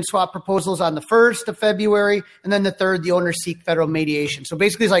 MLB union swap proposals on the 1st of February, and then the 3rd, the owners seek federal mediation. So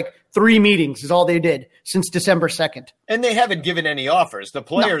basically it's like 3 meetings is all they did since December 2nd. And they haven't given any offers. The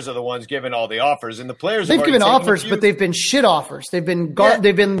players are the ones giving all the offers, and the players they've given offers, but they've been shit offers. They've been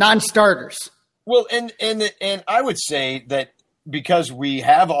non-starters. Well, and I would say that because we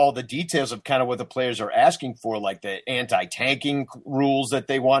have all the details of kind of what the players are asking for, like the anti-tanking rules that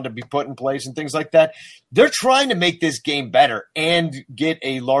they want to be put in place and things like that, they're trying to make this game better and get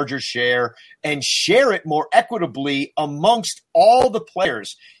a larger share and share it more equitably amongst all the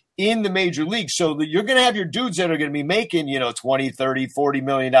players in the major leagues. So that you're going to have your dudes that are going to be making, $20, $30, $40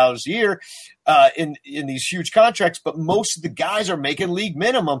 million a year in these huge contracts, but most of the guys are making league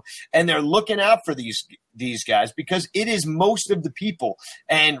minimum, and they're looking out for these guys because it is most of the people.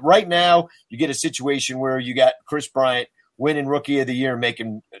 And right now you get a situation where you got Chris Bryant winning Rookie of the Year,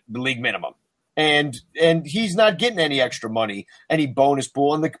 making the league minimum. And he's not getting any extra money, any bonus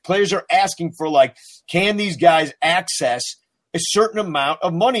pool. And the players are asking for, like, can these guys access a certain amount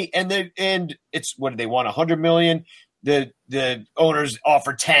of money? And it's, what do they want? $100 million. The owners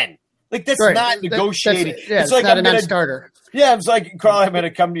offer 10. Like, that's right. Not negotiating. It's like not a non-starter. Yeah, it's like, Carl, I'm going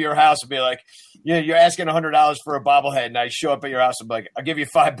to come to your house and be like, you're asking $100 for a bobblehead, and I show up at your house and be like, I'll give you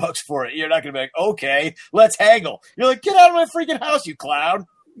 $5 for it. You're not going to be like, okay, let's haggle. You're like, get out of my freaking house, you clown.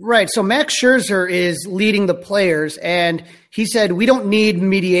 Right. So Max Scherzer is leading the players, and he said, we don't need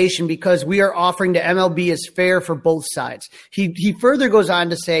mediation because we are offering to MLB as fair for both sides. He further goes on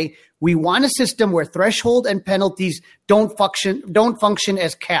to say, we want a system where threshold and penalties don't function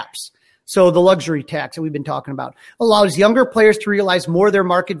as caps. So the luxury tax that we've been talking about allows younger players to realize more of their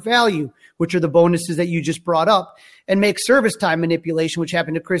market value, which are the bonuses that you just brought up, and make service time manipulation, which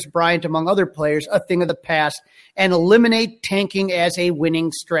happened to Chris Bryant, among other players, a thing of the past, and eliminate tanking as a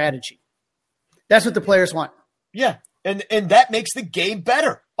winning strategy. That's what the players want. Yeah, and that makes the game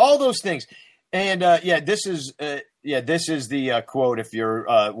better. All those things. And this is the quote if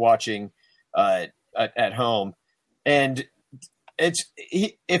you're watching at home. And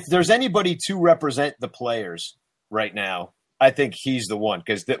if there's anybody to represent the players right now, I think he's the one.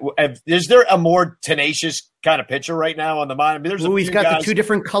 Because is there a more tenacious kind of pitcher right now on the mind? I mean, he's got guys. The 2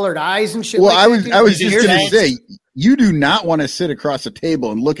 different colored eyes and shit. Well, I was just going to say, you do not want to sit across a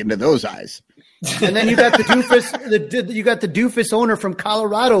table and look into those eyes. And then you got the doofus. You got the doofus owner from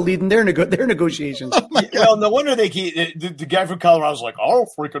Colorado leading their negotiations. Oh well, no wonder the guy from Colorado's like, I don't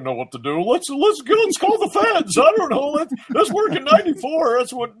freaking know what to do. Let's call the feds. I don't know. Let's work in '94.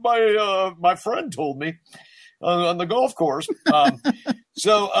 That's what my friend told me on the golf course. Well,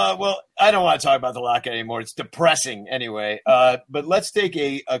 I don't want to talk about the lockout anymore. It's depressing anyway. But let's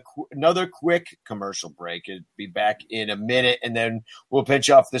take another quick commercial break. It'll be back in a minute, and then we'll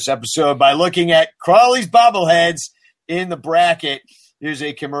pinch off this episode by looking at Crawley's bobbleheads in the bracket. Here's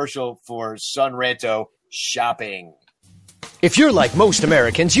a commercial for Sun Ranto shopping. If you're like most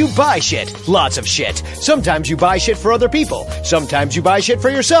Americans, you buy shit. Lots of shit. Sometimes you buy shit for other people. Sometimes you buy shit for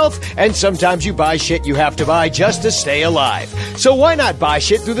yourself. And sometimes you buy shit you have to buy just to stay alive. So why not buy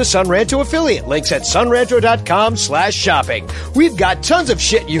shit through the Sun Ranto affiliate? Links at sunranto.com/shopping. We've got tons of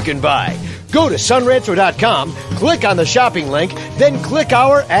shit you can buy. Go to sunranto.com, click on the shopping link, then click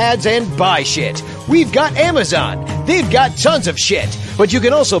our ads and buy shit. We've got Amazon. They've got tons of shit, but you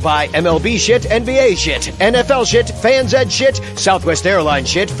can also buy MLB shit, NBA shit, NFL shit, Fans Ed shit, Southwest Airlines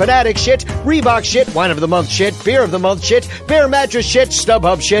shit, Fanatic shit, Reebok shit, Wine of the Month shit, Beer of the Month shit, Bear Mattress shit,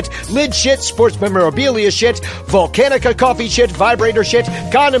 StubHub shit, Lid shit, Sports Memorabilia shit, Volcanica coffee shit, Vibrator shit,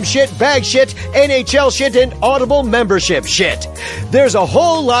 Condom shit, Bag shit, NHL shit, and Audible membership shit. There's a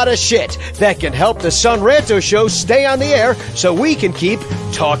whole lot of shit that can help the Son Ranto Show stay on the air so we can keep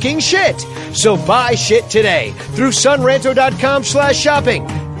talking shit. So buy shit today through sunranto.com/shopping.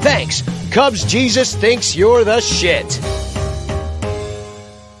 Thanks. Cubs Jesus thinks you're the shit.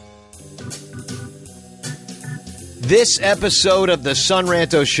 This episode of the Son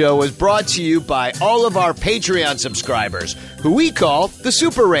Ranto Show is brought to you by all of our Patreon subscribers, who we call the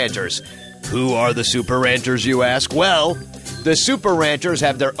Super Ranters. Who are the Super Ranters, you ask? Well, the Super Ranters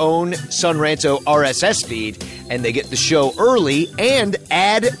have their own Son Ranto RSS feed, and they get the show early and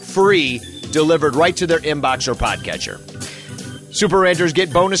ad-free, delivered right to their inbox or podcatcher. Super Ranters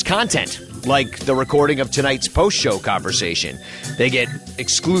get bonus content, like the recording of tonight's post-show conversation. They get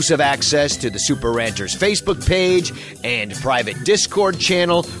exclusive access to the Super Ranters Facebook page and private Discord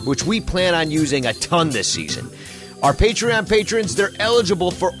channel, which we plan on using a ton this season. Our Patreon patrons, they're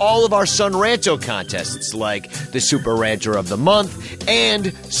eligible for all of our Son Ranto contests, like the Super Ranter of the Month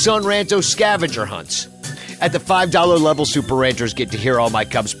and Son Ranto scavenger hunts. At the $5 level, Super Ranters get to hear all my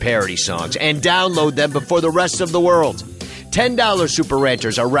Cubs parody songs and download them before the rest of the world. $10 Super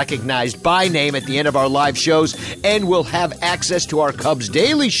Ranters are recognized by name at the end of our live shows and will have access to our Cubs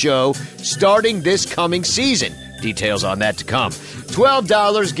Daily Show starting this coming season. Details on that to come.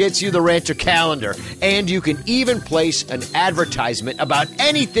 $12 gets you the Ranter calendar, and you can even place an advertisement about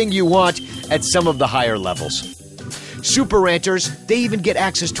anything you want at some of the higher levels. Super Ranters, they even get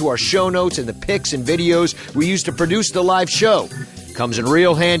access to our show notes and the pics and videos we use to produce the live show. Comes in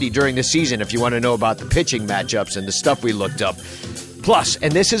real handy during the season if you want to know about the pitching matchups and the stuff we looked up. Plus,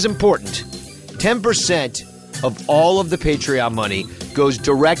 and this is important, 10% of all of the Patreon money goes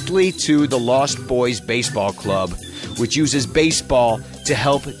directly to the Lost Boys Baseball Club, which uses baseball to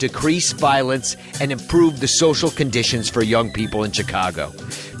help decrease violence and improve the social conditions for young people in Chicago.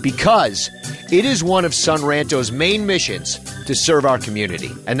 Because it is one of Son Ranto's main missions to serve our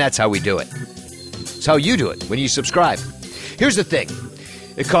community, and that's how we do it. It's how you do it when you subscribe. Here's the thing.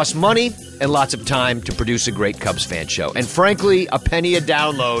 It costs money and lots of time to produce a great Cubs fan show. And frankly, a penny a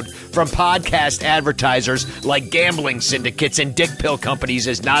download from podcast advertisers like gambling syndicates and dick pill companies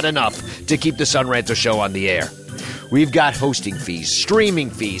is not enough to keep the Son Ranto Show on the air. We've got hosting fees, streaming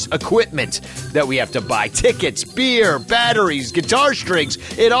fees, equipment that we have to buy, tickets, beer, batteries, guitar strings.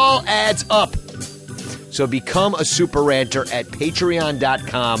 It all adds up. So become a Super Ranter at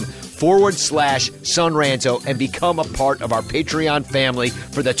patreon.com/Son Ranto and become a part of our Patreon family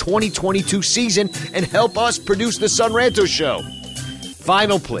for the 2022 season and help us produce the Son Ranto Show.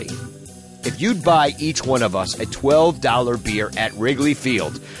 Final plea. If you'd buy each one of us a $12 beer at Wrigley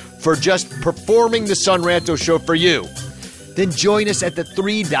Field for just performing the Son Ranto Show for you, then join us at the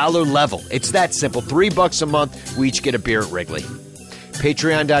 $3 level. It's that simple. $3 a month, we each get a beer at Wrigley.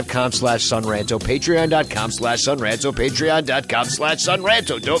 Patreon.com/Son Ranto, Patreon.com/Son Ranto, Patreon.com/Son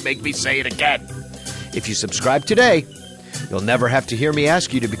Ranto. Don't make me say it again. If you subscribe today, you'll never have to hear me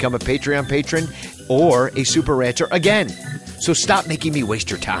ask you to become a Patreon patron or a Super Ranter again. So stop making me waste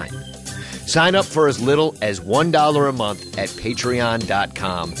your time. Sign up for as little as $1 a month at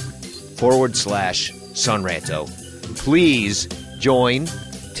patreon.com/Son Ranto. Please join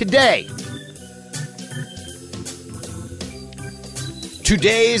today.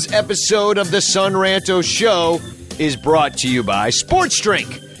 Today's episode of the Son Ranto Show is brought to you by Sports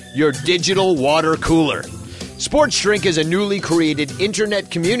Drink, your digital water cooler. Sports Drink is a newly created internet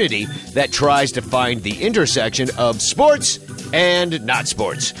community that tries to find the intersection of sports and not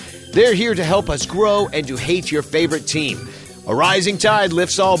sports. They're here to help us grow and to hate your favorite team. A rising tide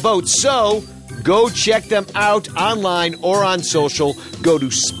lifts all boats, so go check them out online or on social. Go to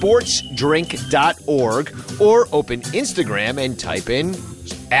sportsdrink.org or open Instagram and type in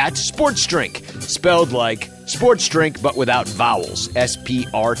 @sportsdrink, spelled like sports drink but without vowels.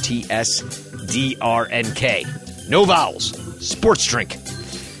 SPRTSDRNK. No vowels. Sports drink.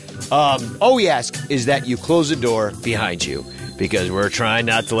 All we ask is that you close the door behind you because we're trying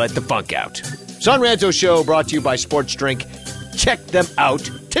not to let the funk out. Son Ranto Show brought to you by Sports Drink. Check them out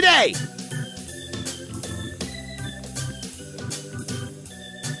today.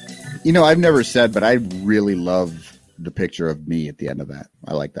 You know, I've never said, but I really love the picture of me at the end of that.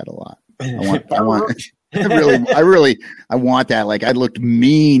 I like that a lot. I want that. Like, I looked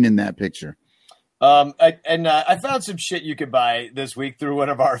mean in that picture. I found some shit you could buy this week through one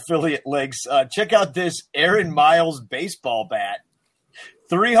of our affiliate links. Check out this Aaron Miles baseball bat.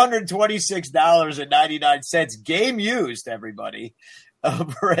 $326.99. Game used, everybody.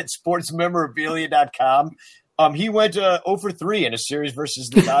 Over at sportsmemorabilia.com. He went 0 for 3 in a series versus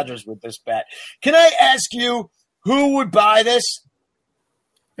the Dodgers with this bat. Can I ask you who would buy this?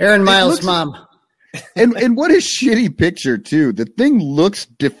 Aaron Miles' mom. And what a shitty picture, too. The thing looks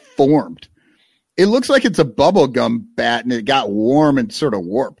deformed. It looks like it's a bubblegum bat and it got warm and sort of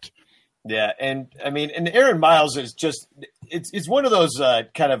warped. Yeah, and Aaron Miles is just it's one of those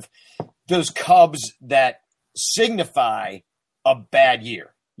kind of those Cubs that signify a bad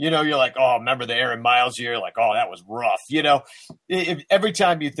year. You're like, oh, remember the Aaron Miles year? Like, oh, that was rough. Every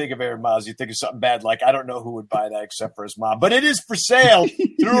time you think of Aaron Miles, you think of something bad. Like, I don't know who would buy that except for his mom, but it is for sale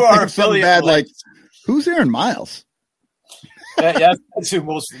through our affiliate. Bad, like, who's Aaron Miles? Yeah, that's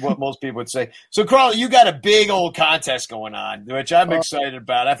what most people would say. So, Carl, you got a big old contest going on, which I'm excited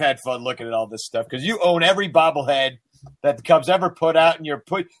about. I've had fun looking at all this stuff because you own every bobblehead that the Cubs ever put out, and you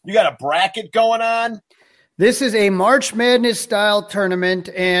got a bracket going on. This is a March Madness style tournament,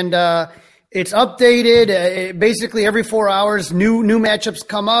 and it's updated. Basically, every 4 hours, new matchups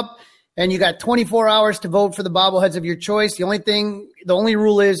come up, and you got 24 hours to vote for the bobbleheads of your choice. The only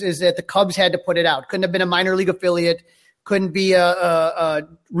rule is that the Cubs had to put it out. Couldn't have been a minor league affiliate. Couldn't be a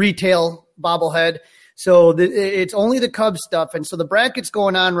retail bobblehead. So it's only the Cubs stuff. And so the bracket's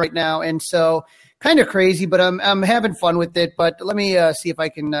going on right now. And so kind of crazy, but I'm having fun with it. But let me see if I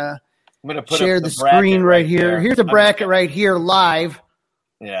can I'm gonna put share the screen right here. Here's the bracket right here live.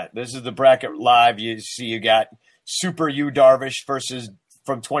 Yeah, this is the bracket live. You see you got Super Yu Darvish versus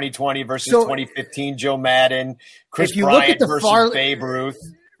from 2020 versus 2015 Joe Madden, Chris Bryant versus Babe Ruth.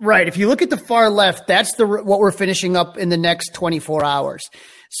 Right. If you look at the far left, that's what we're finishing up in the next 24 hours.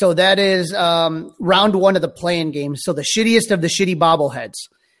 So that is round 1 of the play-in game. So the shittiest of the shitty bobbleheads.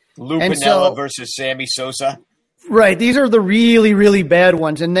 Lou Piniella versus Sammy Sosa. Right. These are the really, really bad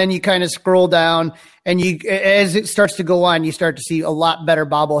ones. And then you kind of scroll down and as it starts to go on, you start to see a lot better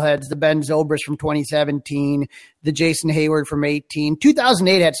bobbleheads. The Ben Zobrist from 2017, the Jason Hayward from 2018.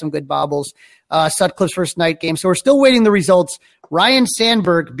 2008 had some good bobbles. Sutcliffe's first night game. So we're still waiting the results. Ryan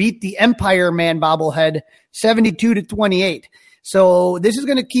Sandberg beat the Empire Man bobblehead 72-28. So this is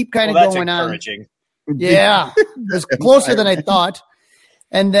going to keep kind of going encouraging. On. Yeah. It's closer than I thought.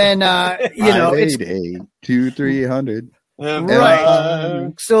 And then, it's 2-300.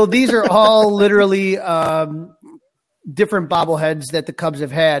 Right. So these are all literally different bobbleheads that the Cubs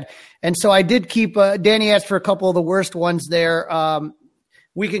have had. And so I did keep Danny asked for a couple of the worst ones there.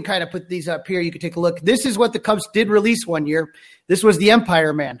 We can kind of put these up here. You can take a look. This is what the Cubs did release one year. This was the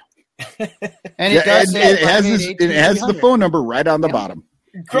Empire Man. And it has the phone number right on the bottom.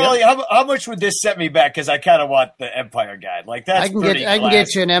 Crawley, how much would this set me back? Because I kind of want the Empire guy. Like that's I can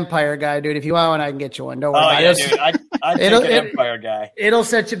get you an Empire guy, dude. If you want one, I can get you one. Don't worry. Oh yeah, dude. I'd take an Empire guy. It'll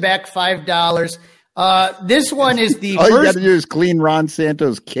set you back $5. This one is the all first. You got to do is clean Ron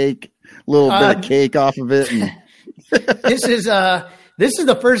Santos' cake, a little bit of cake off of it. And This is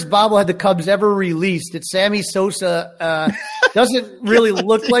the first bobblehead the Cubs ever released. It's Sammy Sosa. Doesn't really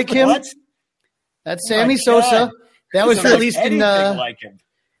look like him. What? That's Sammy Sosa. That was released in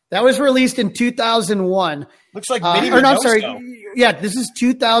that was released in 2001. Looks like Minnie I'm sorry. Yeah, this is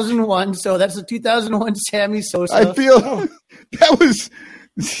 2001. So that's the 2001 Sammy Sosa. I feel that was.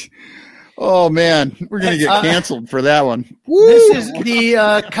 Oh man, we're gonna get canceled for that one. Woo! This is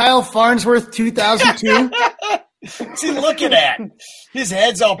the Kyle Farnsworth 2002. What's he looking at? His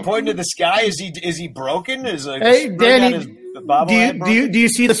head's all pointing to the sky. Is he broken? Hey, Danny, do you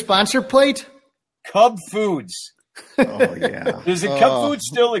see the sponsor plate? Cub Foods. Oh yeah. Does the Cub Foods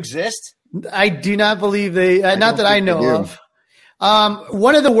still exist? I do not believe they. Not that I know of.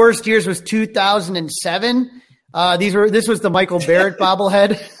 One of the worst years was 2007. This was the Michael Barrett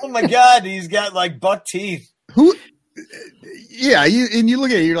bobblehead. Oh my God, he's got like buck teeth. Who? Yeah, you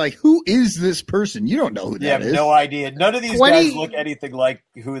look at it, you're like, who is this person? You don't know who that is. You have no idea. None of these guys look anything like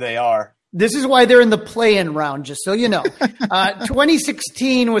who they are. This is why they're in the play-in round, just so you know.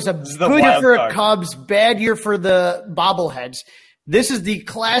 2016 was a good year for the Cubs, bad year for the bobbleheads. This is the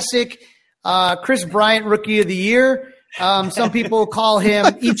classic Chris Bryant Rookie of the Year. Some people call him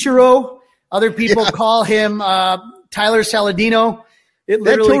Ichiro. Other people call him Tyler Saladino.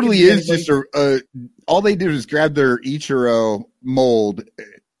 That totally is just all they did was grab their Ichiro mold.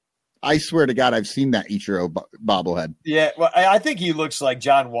 I swear to God, I've seen that Ichiro bobblehead. Yeah, well, I think he looks like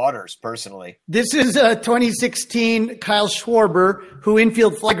John Waters, personally. This is 2016 Kyle Schwarber, who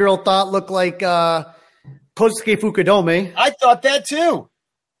Infield Fly Girl thought looked like Kosuke Fukudome. I thought that too.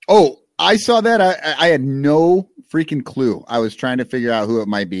 Oh, I saw that. I had no freaking clue. I was trying to figure out who it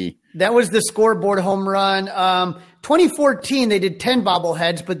might be. That was the scoreboard home run. 2014, they did 10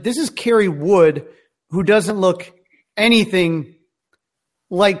 bobbleheads, but this is Kerry Wood, who doesn't look anything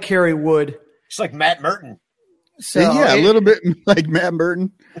like Kerry Wood. It's like Matt Merton. So yeah, a little bit like Matt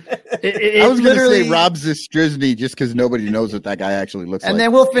Merton. I was going to say Rob Zastryzny just because nobody knows what that guy actually looks like. And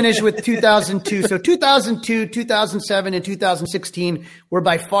then we'll finish with 2002. So 2002, 2007, and 2016 were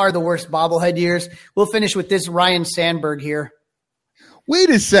by far the worst bobblehead years. We'll finish with this Ryan Sandberg here.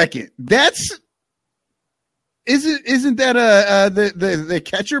 Wait a second. Isn't that the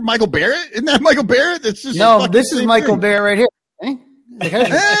catcher Michael Barrett? Isn't that Michael Barrett? That's just this is Michael Barrett right here.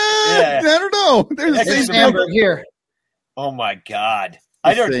 I don't know. There's the same Sandberg here. Oh my God!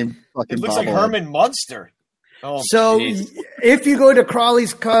 It looks like Herman Munster. Oh, so geez. If you go to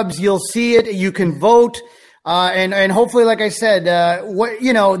Crawley's Cubs, you'll see it. You can vote, and hopefully, like I said,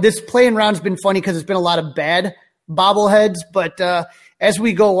 this playing round's been funny because it's been a lot of bad bobbleheads. But as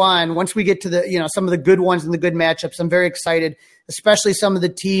we go on, once we get to the some of the good ones and the good matchups, I'm very excited. Especially some of the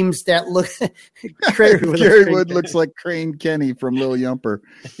teams that look. Kerry Wood looks like Crane Kenny from Lil Yumper.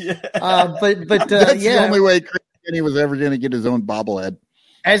 Yeah. But that's the only way Crane Kenny was ever going to get his own bobblehead.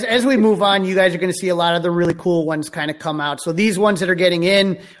 As we move on, you guys are going to see a lot of the really cool ones kind of come out. So these ones that are getting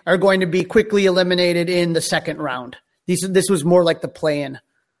in are going to be quickly eliminated in the second round. This was more like the play-in.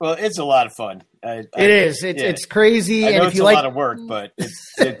 Well, it's a lot of fun. It is. It's crazy. I know and it's a lot of work, but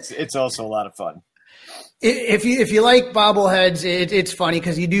it's also a lot of fun. If you like bobbleheads, it's funny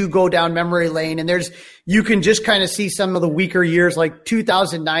because you do go down memory lane, and you can just kind of see some of the weaker years, like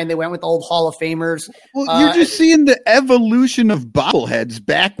 2009. They went with old Hall of Famers. Well, you're just seeing the evolution of bobbleheads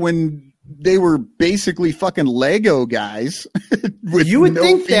back when they were basically fucking Lego guys. You would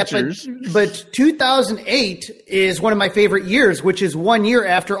think features. that, but 2008 is one of my favorite years, which is 1 year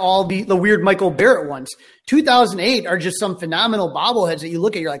after all the weird Michael Barrett ones. 2008 are just some phenomenal bobbleheads that you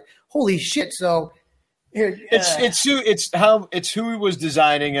look at, you're like, holy shit! So. It's who was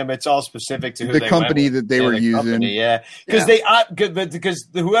designing them. It's all specific to who the company that they were using. Because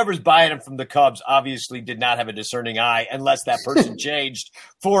whoever's buying them from the Cubs obviously did not have a discerning eye unless that person changed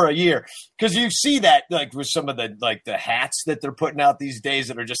for a year. Because you see that like with some of the hats that they're putting out these days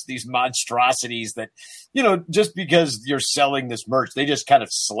that are just these monstrosities that just because you're selling this merch, they just kind of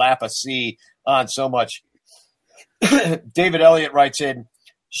slap a C on so much. David Elliott writes in.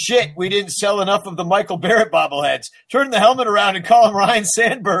 Shit, we didn't sell enough of the Michael Barrett bobbleheads. Turn the helmet around and call him Ryan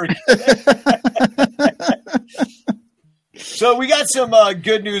Sandberg. So we got some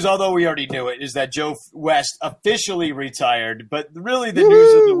good news, although we already knew it, is that Joe West officially retired. But really the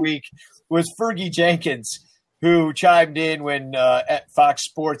news of the week was Fergie Jenkins, who chimed in when at Fox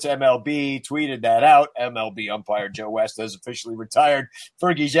Sports MLB tweeted that out. MLB umpire Joe West has officially retired.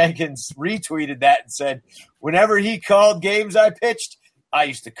 Fergie Jenkins retweeted that and said, whenever he called games I pitched, I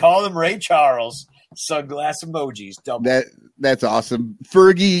used to call him Ray Charles. Sunglass emojis. Double. That's awesome.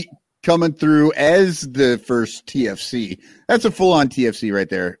 Fergie coming through as the first TFC. That's a full-on TFC right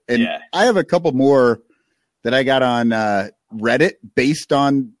there. And I have a couple more that I got on Reddit based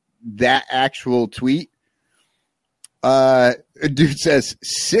on that actual tweet. A dude says,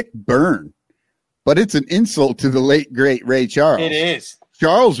 sick burn. But it's an insult to the late, great Ray Charles. It is.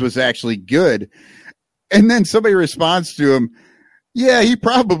 Charles was actually good. And then somebody responds to him, yeah, he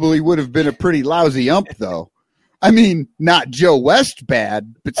probably would have been a pretty lousy ump, though. I mean, not Joe West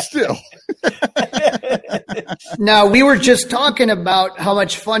bad, but still. Now, we were just talking about how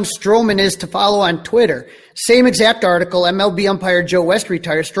much fun Stroman is to follow on Twitter. Same exact article, MLB umpire Joe West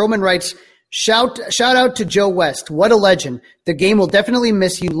retires. Stroman writes, shout out to Joe West. What a legend. The game will definitely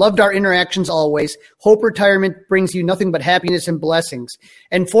miss you. Loved our interactions always. Hope retirement brings you nothing but happiness and blessings.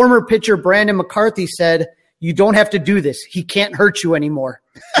 And former pitcher Brandon McCarthy said, you don't have to do this. He can't hurt you anymore.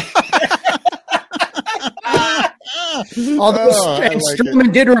 Although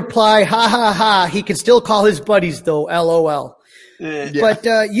Stroman did reply, ha, ha, ha. He can still call his buddies, though, LOL. Yeah. But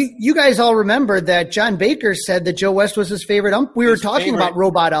you guys all remember that John Baker said that Joe West was his favorite ump. We were talking about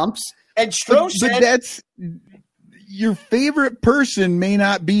robot umps. And Stroh said... But that's... Your favorite person may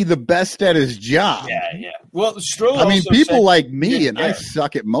not be the best at his job. Yeah. Well, Stroh. I mean, people like me, and I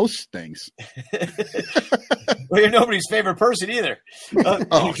suck at most things. Well, you're nobody's favorite person either.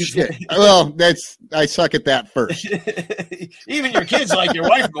 Oh shit! Well, I suck at that first. Even your kids like your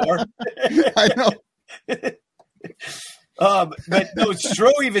wife more. I know. But no,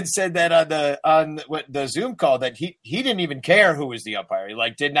 Stro even said that on the Zoom call that he didn't even care who was the umpire. He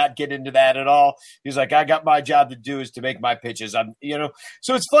did not get into that at all. He's like, I got my job to do is to make my pitches.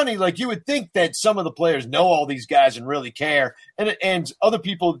 So it's funny. You would think that some of the players know all these guys and really care, and other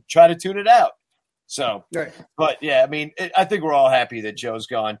people try to tune it out. So, right. But yeah, I mean, I think we're all happy that Joe's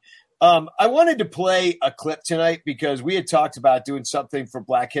gone. I wanted to play a clip tonight because we had talked about doing something for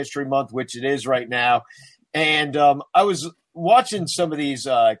Black History Month, which it is right now. And I was watching some of these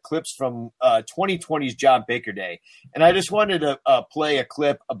clips from 2020's John Baker Day. And I just wanted to play a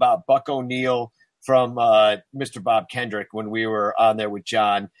clip about Buck O'Neil from Mr. Bob Kendrick when we were on there with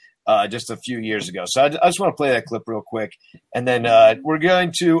John just a few years ago. So I just want to play that clip real quick. And then we're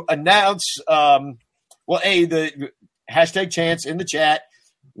going to announce, the hashtag Chance in the chat.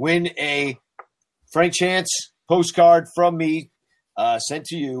 Win a Frank Chance postcard from me sent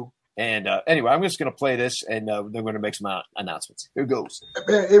to you. And anyway, I'm just going to play this, and then we're going to make some announcements. Here goes.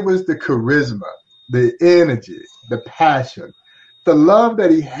 It was the charisma, the energy, the passion, the love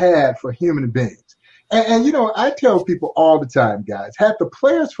that he had for human beings. And I tell people all the time, guys, had the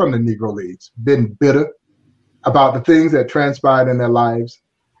players from the Negro Leagues been bitter about the things that transpired in their lives,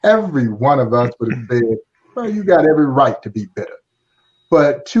 every one of us would have said, well, you got every right to be bitter.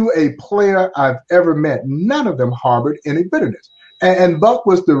 But to a player I've ever met, none of them harbored any bitterness. And Buck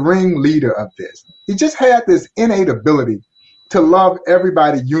was the ringleader of this. He just had this innate ability to love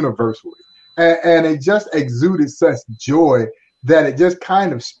everybody universally. And it just exuded such joy that it just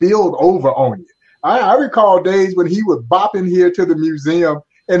kind of spilled over on you. I recall days when he would bop in here to the museum,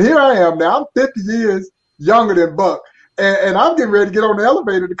 and here I am now. I'm 50 years younger than Buck, and I'm getting ready to get on the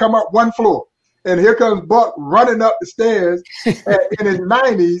elevator to come up one floor. And here comes Buck running up the stairs in his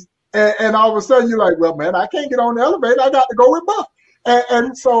 90s. And all of a sudden you're like, well, man, I can't get on the elevator. I got to go with Buck.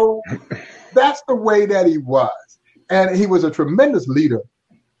 And so that's the way that he was. And he was a tremendous leader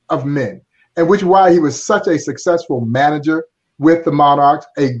of men, and which is why he was such a successful manager with the Monarchs,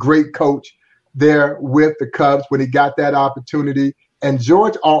 a great coach there with the Cubs when he got that opportunity. And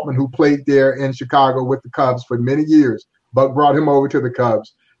George Altman, who played there in Chicago with the Cubs for many years, Buck brought him over to the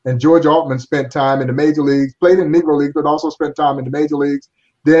Cubs. And George Altman spent time in the major leagues, played in the Negro Leagues, but also spent time in the major leagues,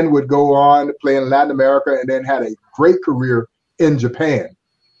 then would go on to play in Latin America, and then had a great career in Japan.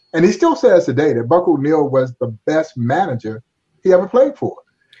 And he still says today that Buck O'Neil was the best manager he ever played for.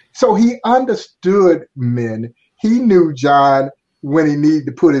 So he understood men. He knew, John, when he needed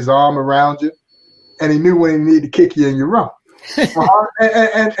to put his arm around you, and he knew when he needed to kick you in your rump.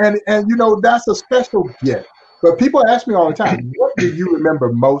 And that's a special gift. But people ask me all the time, what do you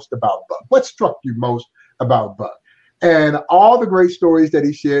remember most about Buck? What struck you most about Buck? And all the great stories that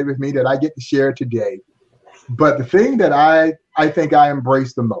he shared with me that I get to share today. But the thing that I think I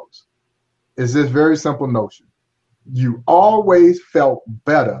embrace the most is this very simple notion. You always felt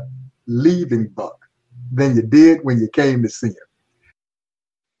better leaving Buck than you did when you came to see him.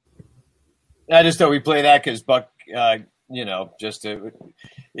 I just thought we play that because Buck, I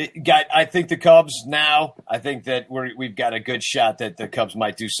think the Cubs now, I think that we've got a good shot that the Cubs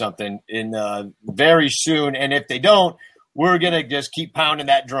might do something in very soon. And if they don't, we're going to just keep pounding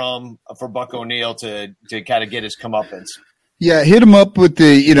that drum for Buck O'Neil to kind of get his comeuppance. Yeah, hit him up with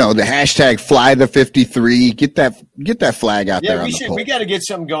the hashtag fly the 53. Get that flag out there. Yeah, we got to get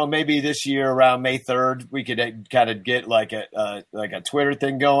something going. Maybe this year around May 3rd, we could kind of get like a Twitter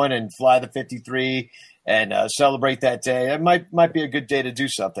thing going and fly the 53 and celebrate that day. It might be a good day to do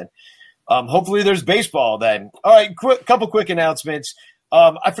something. Hopefully there's baseball then. All right, couple quick announcements.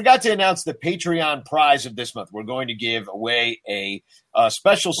 I forgot to announce the Patreon prize of this month. We're going to give away a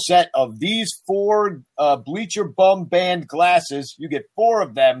special set of these 4 Bleacher Bum Band glasses. You get 4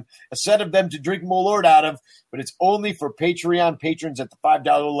 of them, a set of them to drink Malort out of, but it's only for Patreon patrons at the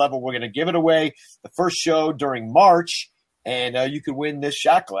 $5 level. We're going to give it away the first show during March, and you can win this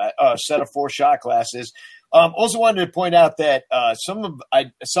shot glass, set of 4 shot glasses. Also wanted to point out that I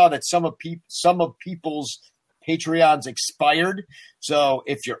saw that some of people's Patreons expired. So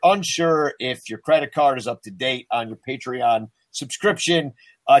if you're unsure if your credit card is up to date on your Patreon subscription,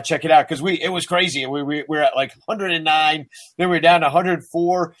 check it out. Because it was crazy. We're at like 109, then we were down to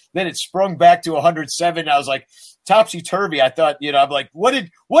 104, then it sprung back to 107. I was like topsy-turvy. I thought, I'm like, what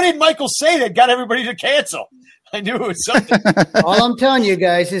did Michael say that got everybody to cancel? I knew it was something. All I'm telling you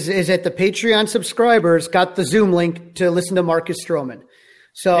guys is that the Patreon subscribers got the Zoom link to listen to Marcus Stroman.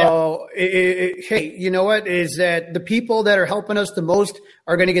 So, yeah. Hey, you know what is that the people that are helping us the most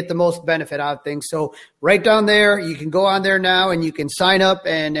are going to get the most benefit out of things. So right down there, you can go on there now and you can sign up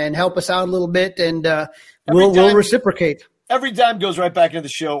and help us out a little bit, and we'll reciprocate. every dime goes right back into the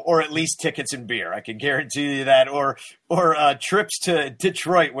show, or at least tickets and beer. I can guarantee you that, or trips to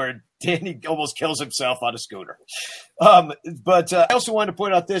Detroit where Danny almost kills himself on a scooter. But I also wanted to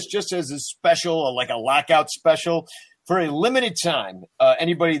point out this just as a special, like a lockout special for a limited time.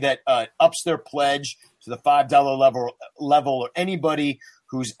 Anybody that ups their pledge to the $5 level, or anybody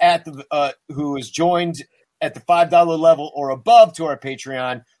who's who is joined at the $5 level or above to our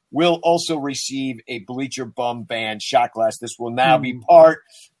Patreon will also receive a Bleacher Bum Band shot glass. This will now be part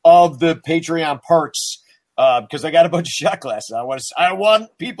of the Patreon perks because I got a bunch of shot glasses. I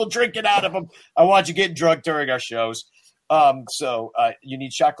want people drinking out of them. I want you getting drunk during our shows. So you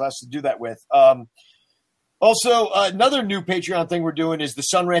need shot glasses to do that with. Also, another new Patreon thing we're doing is the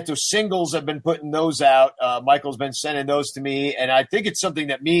Sunranto singles. I've been putting those out. Michael's been sending those to me, and I think it's something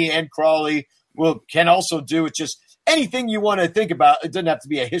that me and Crawley can also do. It's just anything you want to think about. It doesn't have to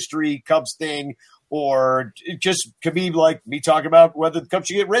be a history Cubs thing, or it just could be like me talking about whether the Cubs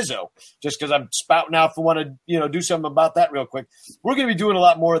should get Rizzo, just because I'm spouting out for want to do something about that real quick. We're going to be doing a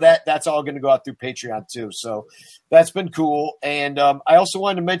lot more of that. That's all going to go out through Patreon too. So that's been cool. And I also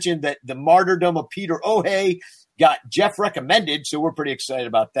wanted to mention that the Martyrdom of Peter Ohay got Jeff recommended, so we're pretty excited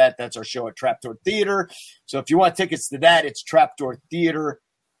about that. That's our show at Trapdoor Theater. So if you want tickets to that, it's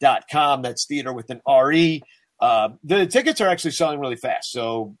trapdoortheater.com. That's theater with an R-E. The tickets are actually selling really fast.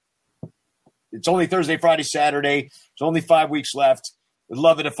 So it's only Thursday, Friday, Saturday. There's only 5 weeks left. We'd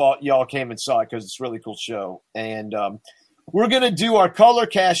love it if y'all came and saw it because it's a really cool show. And we're going to do our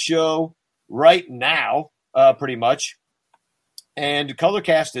Colorcast show right now, pretty much. And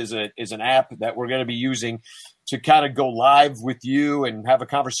Colorcast is an app that we're going to be using to kind of go live with you and have a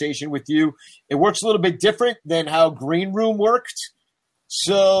conversation with you. It works a little bit different than how Green Room worked.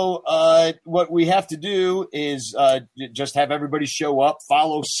 So what we have to do is just have everybody show up,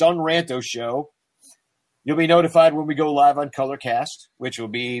 follow Sun Ranto Show. You'll be notified when we go live on Colorcast, which will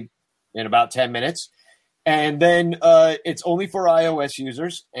be in about 10 minutes. And then it's only for iOS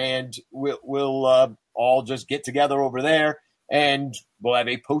users, and we'll all just get together over there, and we'll have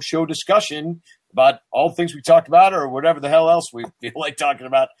a post-show discussion about all the things we talked about or whatever the hell else we feel like talking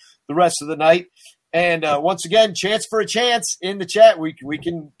about the rest of the night. And once again, chance for a chance in the chat. We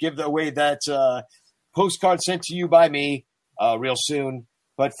can give away that postcard sent to you by me real soon.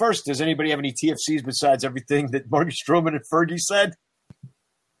 But first, does anybody have any TFCs besides everything that Marcus Stroman and Fergie said?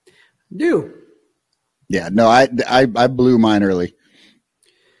 Do. Yeah, no, I blew mine early.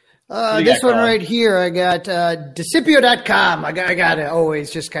 This one right here, I got Decipio.com. I got to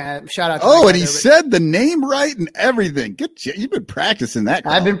always just kind of shout out to and he said the name right and everything. Good, you've been practicing that.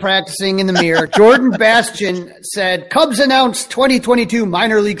 I've been practicing in the mirror. Jordan Bastian said, Cubs announced 2022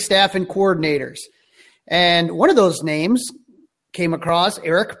 minor league staff and coordinators. And one of those names came across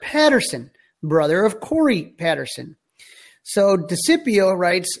Eric Patterson, brother of Corey Patterson. So Decipio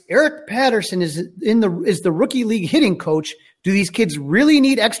writes, Eric Patterson is the rookie league hitting coach. Do these kids really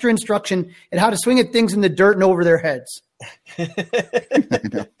need extra instruction at how to swing at things in the dirt and over their heads?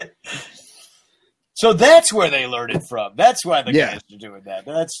 So that's where they learned it from. That's why the guys are doing that.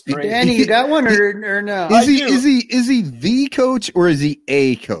 That's crazy. Danny, you got one or no? Is he the coach or is he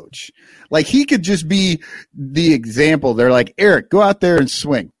a coach? Like he could just be the example. They're like, Eric, go out there and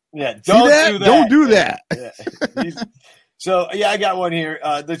swing. Yeah, don't do that. Don't do that. Yeah. So, I got one here.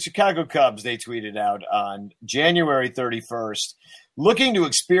 The Chicago Cubs, they tweeted out on January 31st, looking to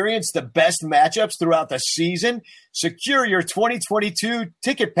experience the best matchups throughout the season. Secure your 2022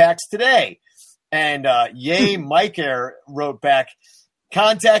 ticket packs today. And Mike Air wrote back,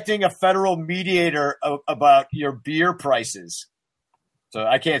 contacting a federal mediator about your beer prices. So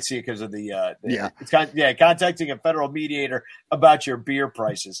I can't see it because of the contacting a federal mediator about your beer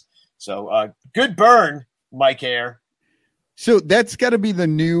prices. So good burn, Mike Air. So that's got to be the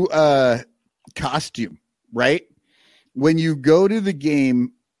new costume, right? When you go to the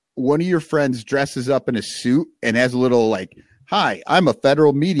game, one of your friends dresses up in a suit and has a little like, hi, I'm a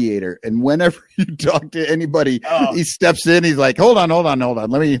federal mediator. And whenever you talk to anybody, he steps in. He's like, hold on.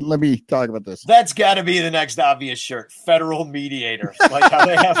 Let me talk about this. That's got to be the next obvious shirt. Federal mediator. Like how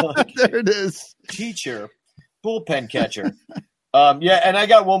they have there it is. Teacher, bullpen catcher. And I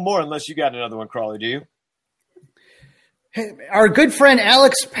got one more unless you got another one, Crawley. Do you? Our good friend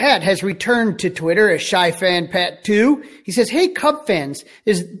Alex Pat has returned to Twitter as Shy Fan Pat 2. He says, hey, Cub fans,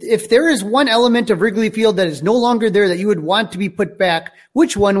 if there is one element of Wrigley Field that is no longer there that you would want to be put back,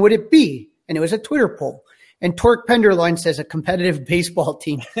 which one would it be? And it was a Twitter poll. And Torque Penderloin says a competitive baseball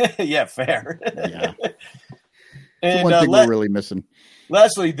team. Yeah, fair. Yeah. And one thing we're really missing.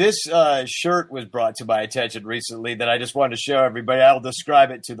 Lastly, this shirt was brought to my attention recently that I just wanted to show everybody. I'll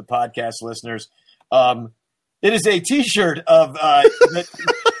describe it to the podcast listeners. It is a T-shirt of that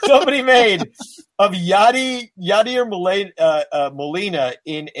somebody made of Yadier Molina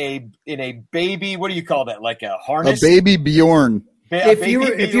in a baby. What do you call that? Like a harness? A baby Bjorn.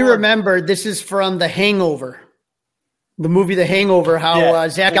 If you remember, this is from The Hangover. The movie The Hangover, how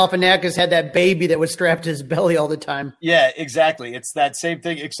Zach Galifianakis had that baby that was strapped to his belly all the time. Yeah, exactly. It's that same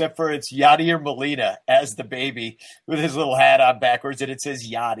thing, except for it's Yadier Molina as the baby with his little hat on backwards, and it says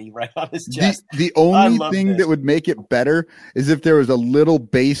Yachty right on his chest. The only thing that would make it better is if there was a little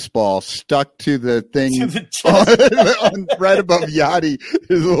baseball stuck to the thing To the chest. right above Yachty.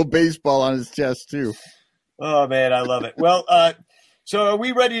 There's a little baseball on his chest, too. Oh, man, I love it. Well, so are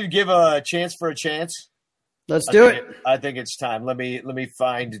we ready to give a chance for a chance? Let's do it. I think it's time. Let me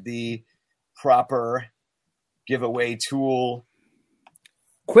find the proper giveaway tool.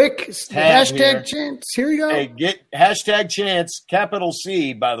 Quick hashtag chance. Here we go. Hey, get hashtag chance, capital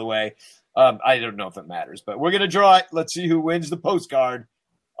C, by the way. I don't know if it matters, but we're going to draw it. Let's see who wins the postcard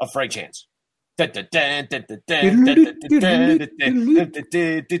of Frank Chance. Here it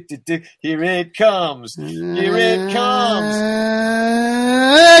comes. Here it comes.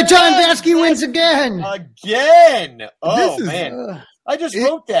 John Baskey wins again. Again. Oh, man. I just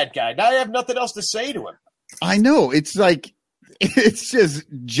wrote that guy. Now I have nothing else to say to him. I know. It's like, it's just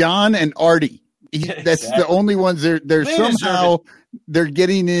John and Artie. That's the only ones they're somehow they're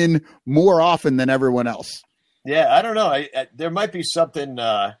getting in more often than everyone else. Yeah, I don't know. There might be something.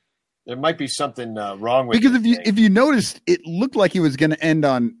 There might be something wrong with because if you noticed, it looked like he was going to end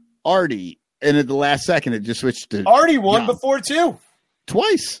on Artie, and at the last second, it just switched to Artie won before too,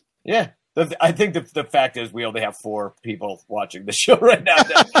 twice. Yeah, I think the fact is we only have 4 people watching the show right now,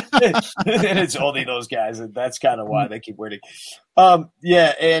 and it's only those guys, and that's kind of why they keep waiting.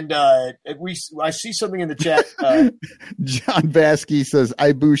 Yeah, and I see something in the chat. John Baskey says,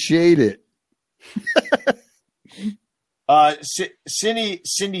 "I bouchered it."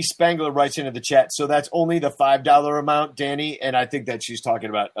 Cindy Spangler writes into the chat. So that's only the $5 amount, Danny. And I think that she's talking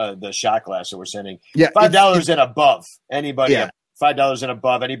about the shot glass that we're sending. Yeah, $5 and above. Anybody, $5 and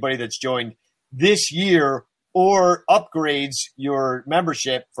above. Anybody that's joined this year or upgrades your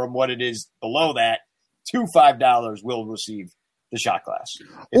membership from what it is below that to $5 will receive the shot glass.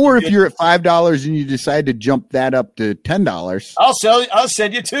 If you're at $5 and you decide to jump that up to $10, I'll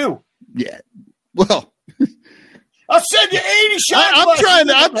send you 2. Yeah. Well. I'll send you 80 shots. I'm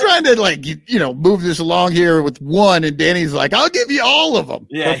trying to move this along here with one, and Danny's like, "I'll give you all of them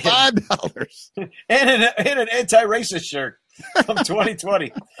for $5 and an anti-racist shirt from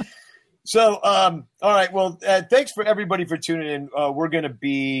 2020." So, all right. Well, thanks for everybody for tuning in. We're going to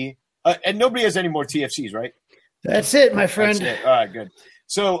be, and nobody has any more TFCs, right? That's it, my friend. That's it. All right, good.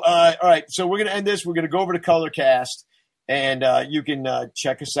 So, all right. So we're going to end this. We're going to go over to Colorcast. And you can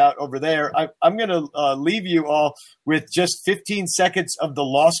check us out over there. I'm going to leave you all with just 15 seconds of the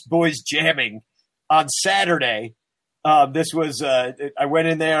Lost Boys jamming on Saturday. This was I went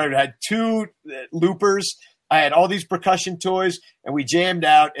in there and had 2 loopers. I had all these percussion toys, and we jammed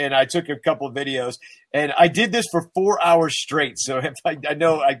out, and I took a couple of videos. And I did this for 4 hours straight. So if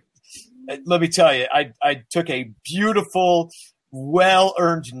let me tell you, I took a beautiful,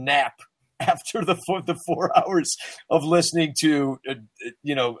 well-earned nap after the 4 hours of listening to, a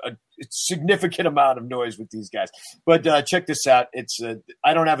significant amount of noise with these guys. But check this out. It's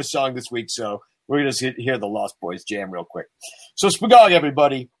I don't have a song this week, so we're going to hear the Lost Boys jam real quick. So Spagog,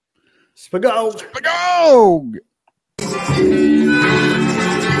 everybody. Spagog. Spagog.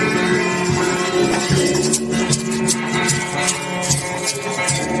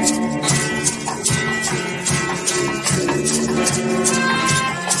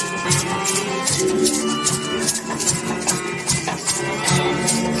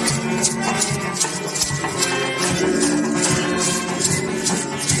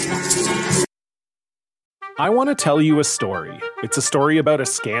 I want to tell you a story. It's a story about a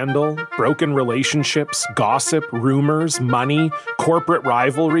scandal, broken relationships, gossip, rumors, money, corporate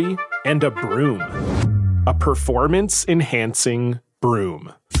rivalry, and a broom. A performance-enhancing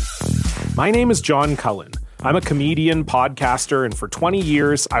broom. My name is John Cullen. I'm a comedian, podcaster, and for 20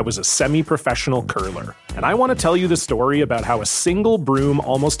 years, I was a semi-professional curler. And I want to tell you the story about how a single broom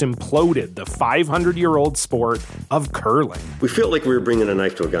almost imploded the 500-year-old sport of curling. We felt like we were bringing a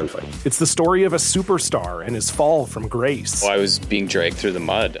knife to a gunfight. It's the story of a superstar and his fall from grace. I was being dragged through the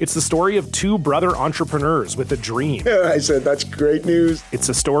mud. It's the story of 2 brother entrepreneurs with a dream. I said, that's great news. It's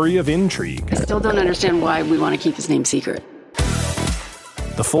a story of intrigue. I still don't understand why we want to keep his name secret.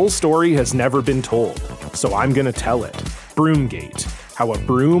 The full story has never been told, so I'm going to tell it. Broomgate, how a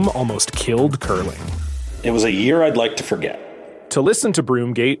broom almost killed curling. It was a year I'd like to forget. To listen to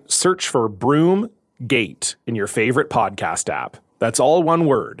Broomgate, search for Broomgate. Broomgate in your favorite podcast app. That's all one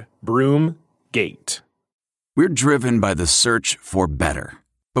word, Broomgate. We're driven by the search for better.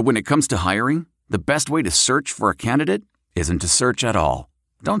 But when it comes to hiring, the best way to search for a candidate isn't to search at all.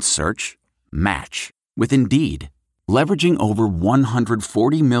 Don't search, match with Indeed. Leveraging over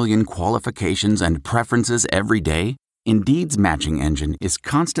 140 million qualifications and preferences every day, Indeed's matching engine is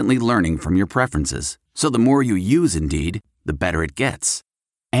constantly learning from your preferences. So the more you use Indeed, the better it gets.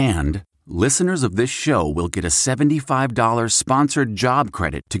 And listeners of this show will get a $75 sponsored job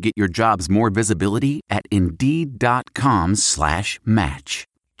credit to get your jobs more visibility at Indeed.com/match.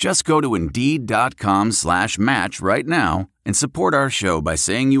 Just go to Indeed.com/match right now and support our show by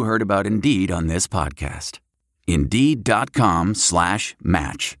saying you heard about Indeed on this podcast.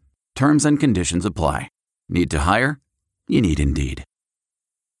 Indeed.com/match. Terms and conditions apply. Need to hire? You need Indeed.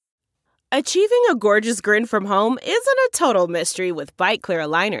 Achieving a gorgeous grin from home isn't a total mystery with Bite Clear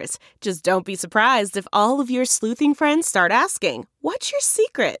aligners. Just don't be surprised if all of your sleuthing friends start asking, "What's your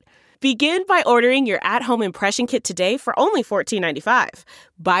secret?" Begin by ordering your at-home impression kit today for only $14.95.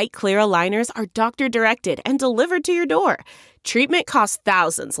 Bite Clear aligners are doctor-directed and delivered to your door. Treatment costs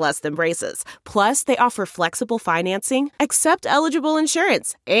thousands less than braces. Plus, they offer flexible financing, accept eligible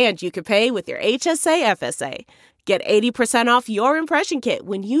insurance, and you can pay with your HSA FSA. Get 80% off your impression kit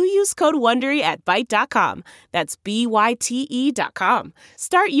when you use code WONDERY at Byte.com. That's BYTE.com.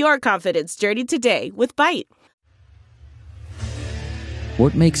 Start your confidence journey today with Byte.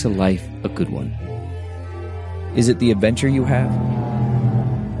 What makes a life a good one? Is it the adventure you have?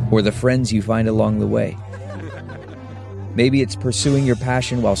 Or the friends you find along the way? Maybe it's pursuing your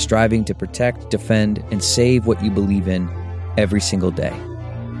passion while striving to protect, defend, and save what you believe in every single day.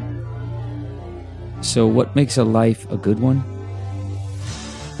 So what makes a life a good one?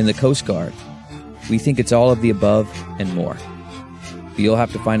 In the Coast Guard, we think it's all of the above and more. But you'll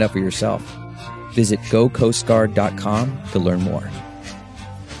have to find out for yourself. Visit gocoastguard.com to learn more.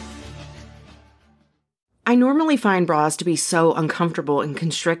 I normally find bras to be so uncomfortable and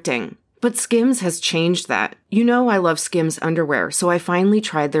constricting, but Skims has changed that. You know I love Skims underwear, so I finally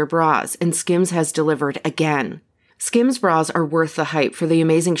tried their bras, and Skims has delivered again. Skims bras are worth the hype for the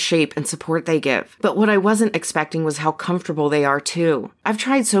amazing shape and support they give, but what I wasn't expecting was how comfortable they are too. I've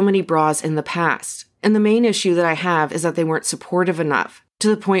tried so many bras in the past, and the main issue that I have is that they weren't supportive enough, to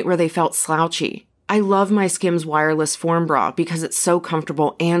the point where they felt slouchy. I love my Skims wireless form bra because it's so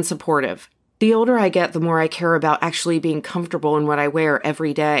comfortable and supportive. The older I get, the more I care about actually being comfortable in what I wear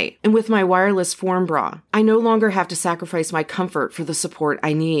every day. And with my wireless form bra, I no longer have to sacrifice my comfort for the support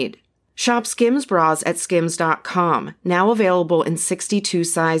I need. Shop Skims bras at skims.com, now available in 62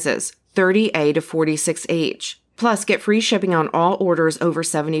 sizes, 30A to 46H. Plus, get free shipping on all orders over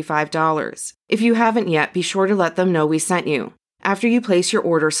 $75. If you haven't yet, be sure to let them know we sent you. After you place your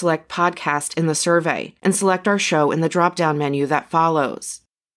order, select podcast in the survey and select our show in the drop-down menu that follows.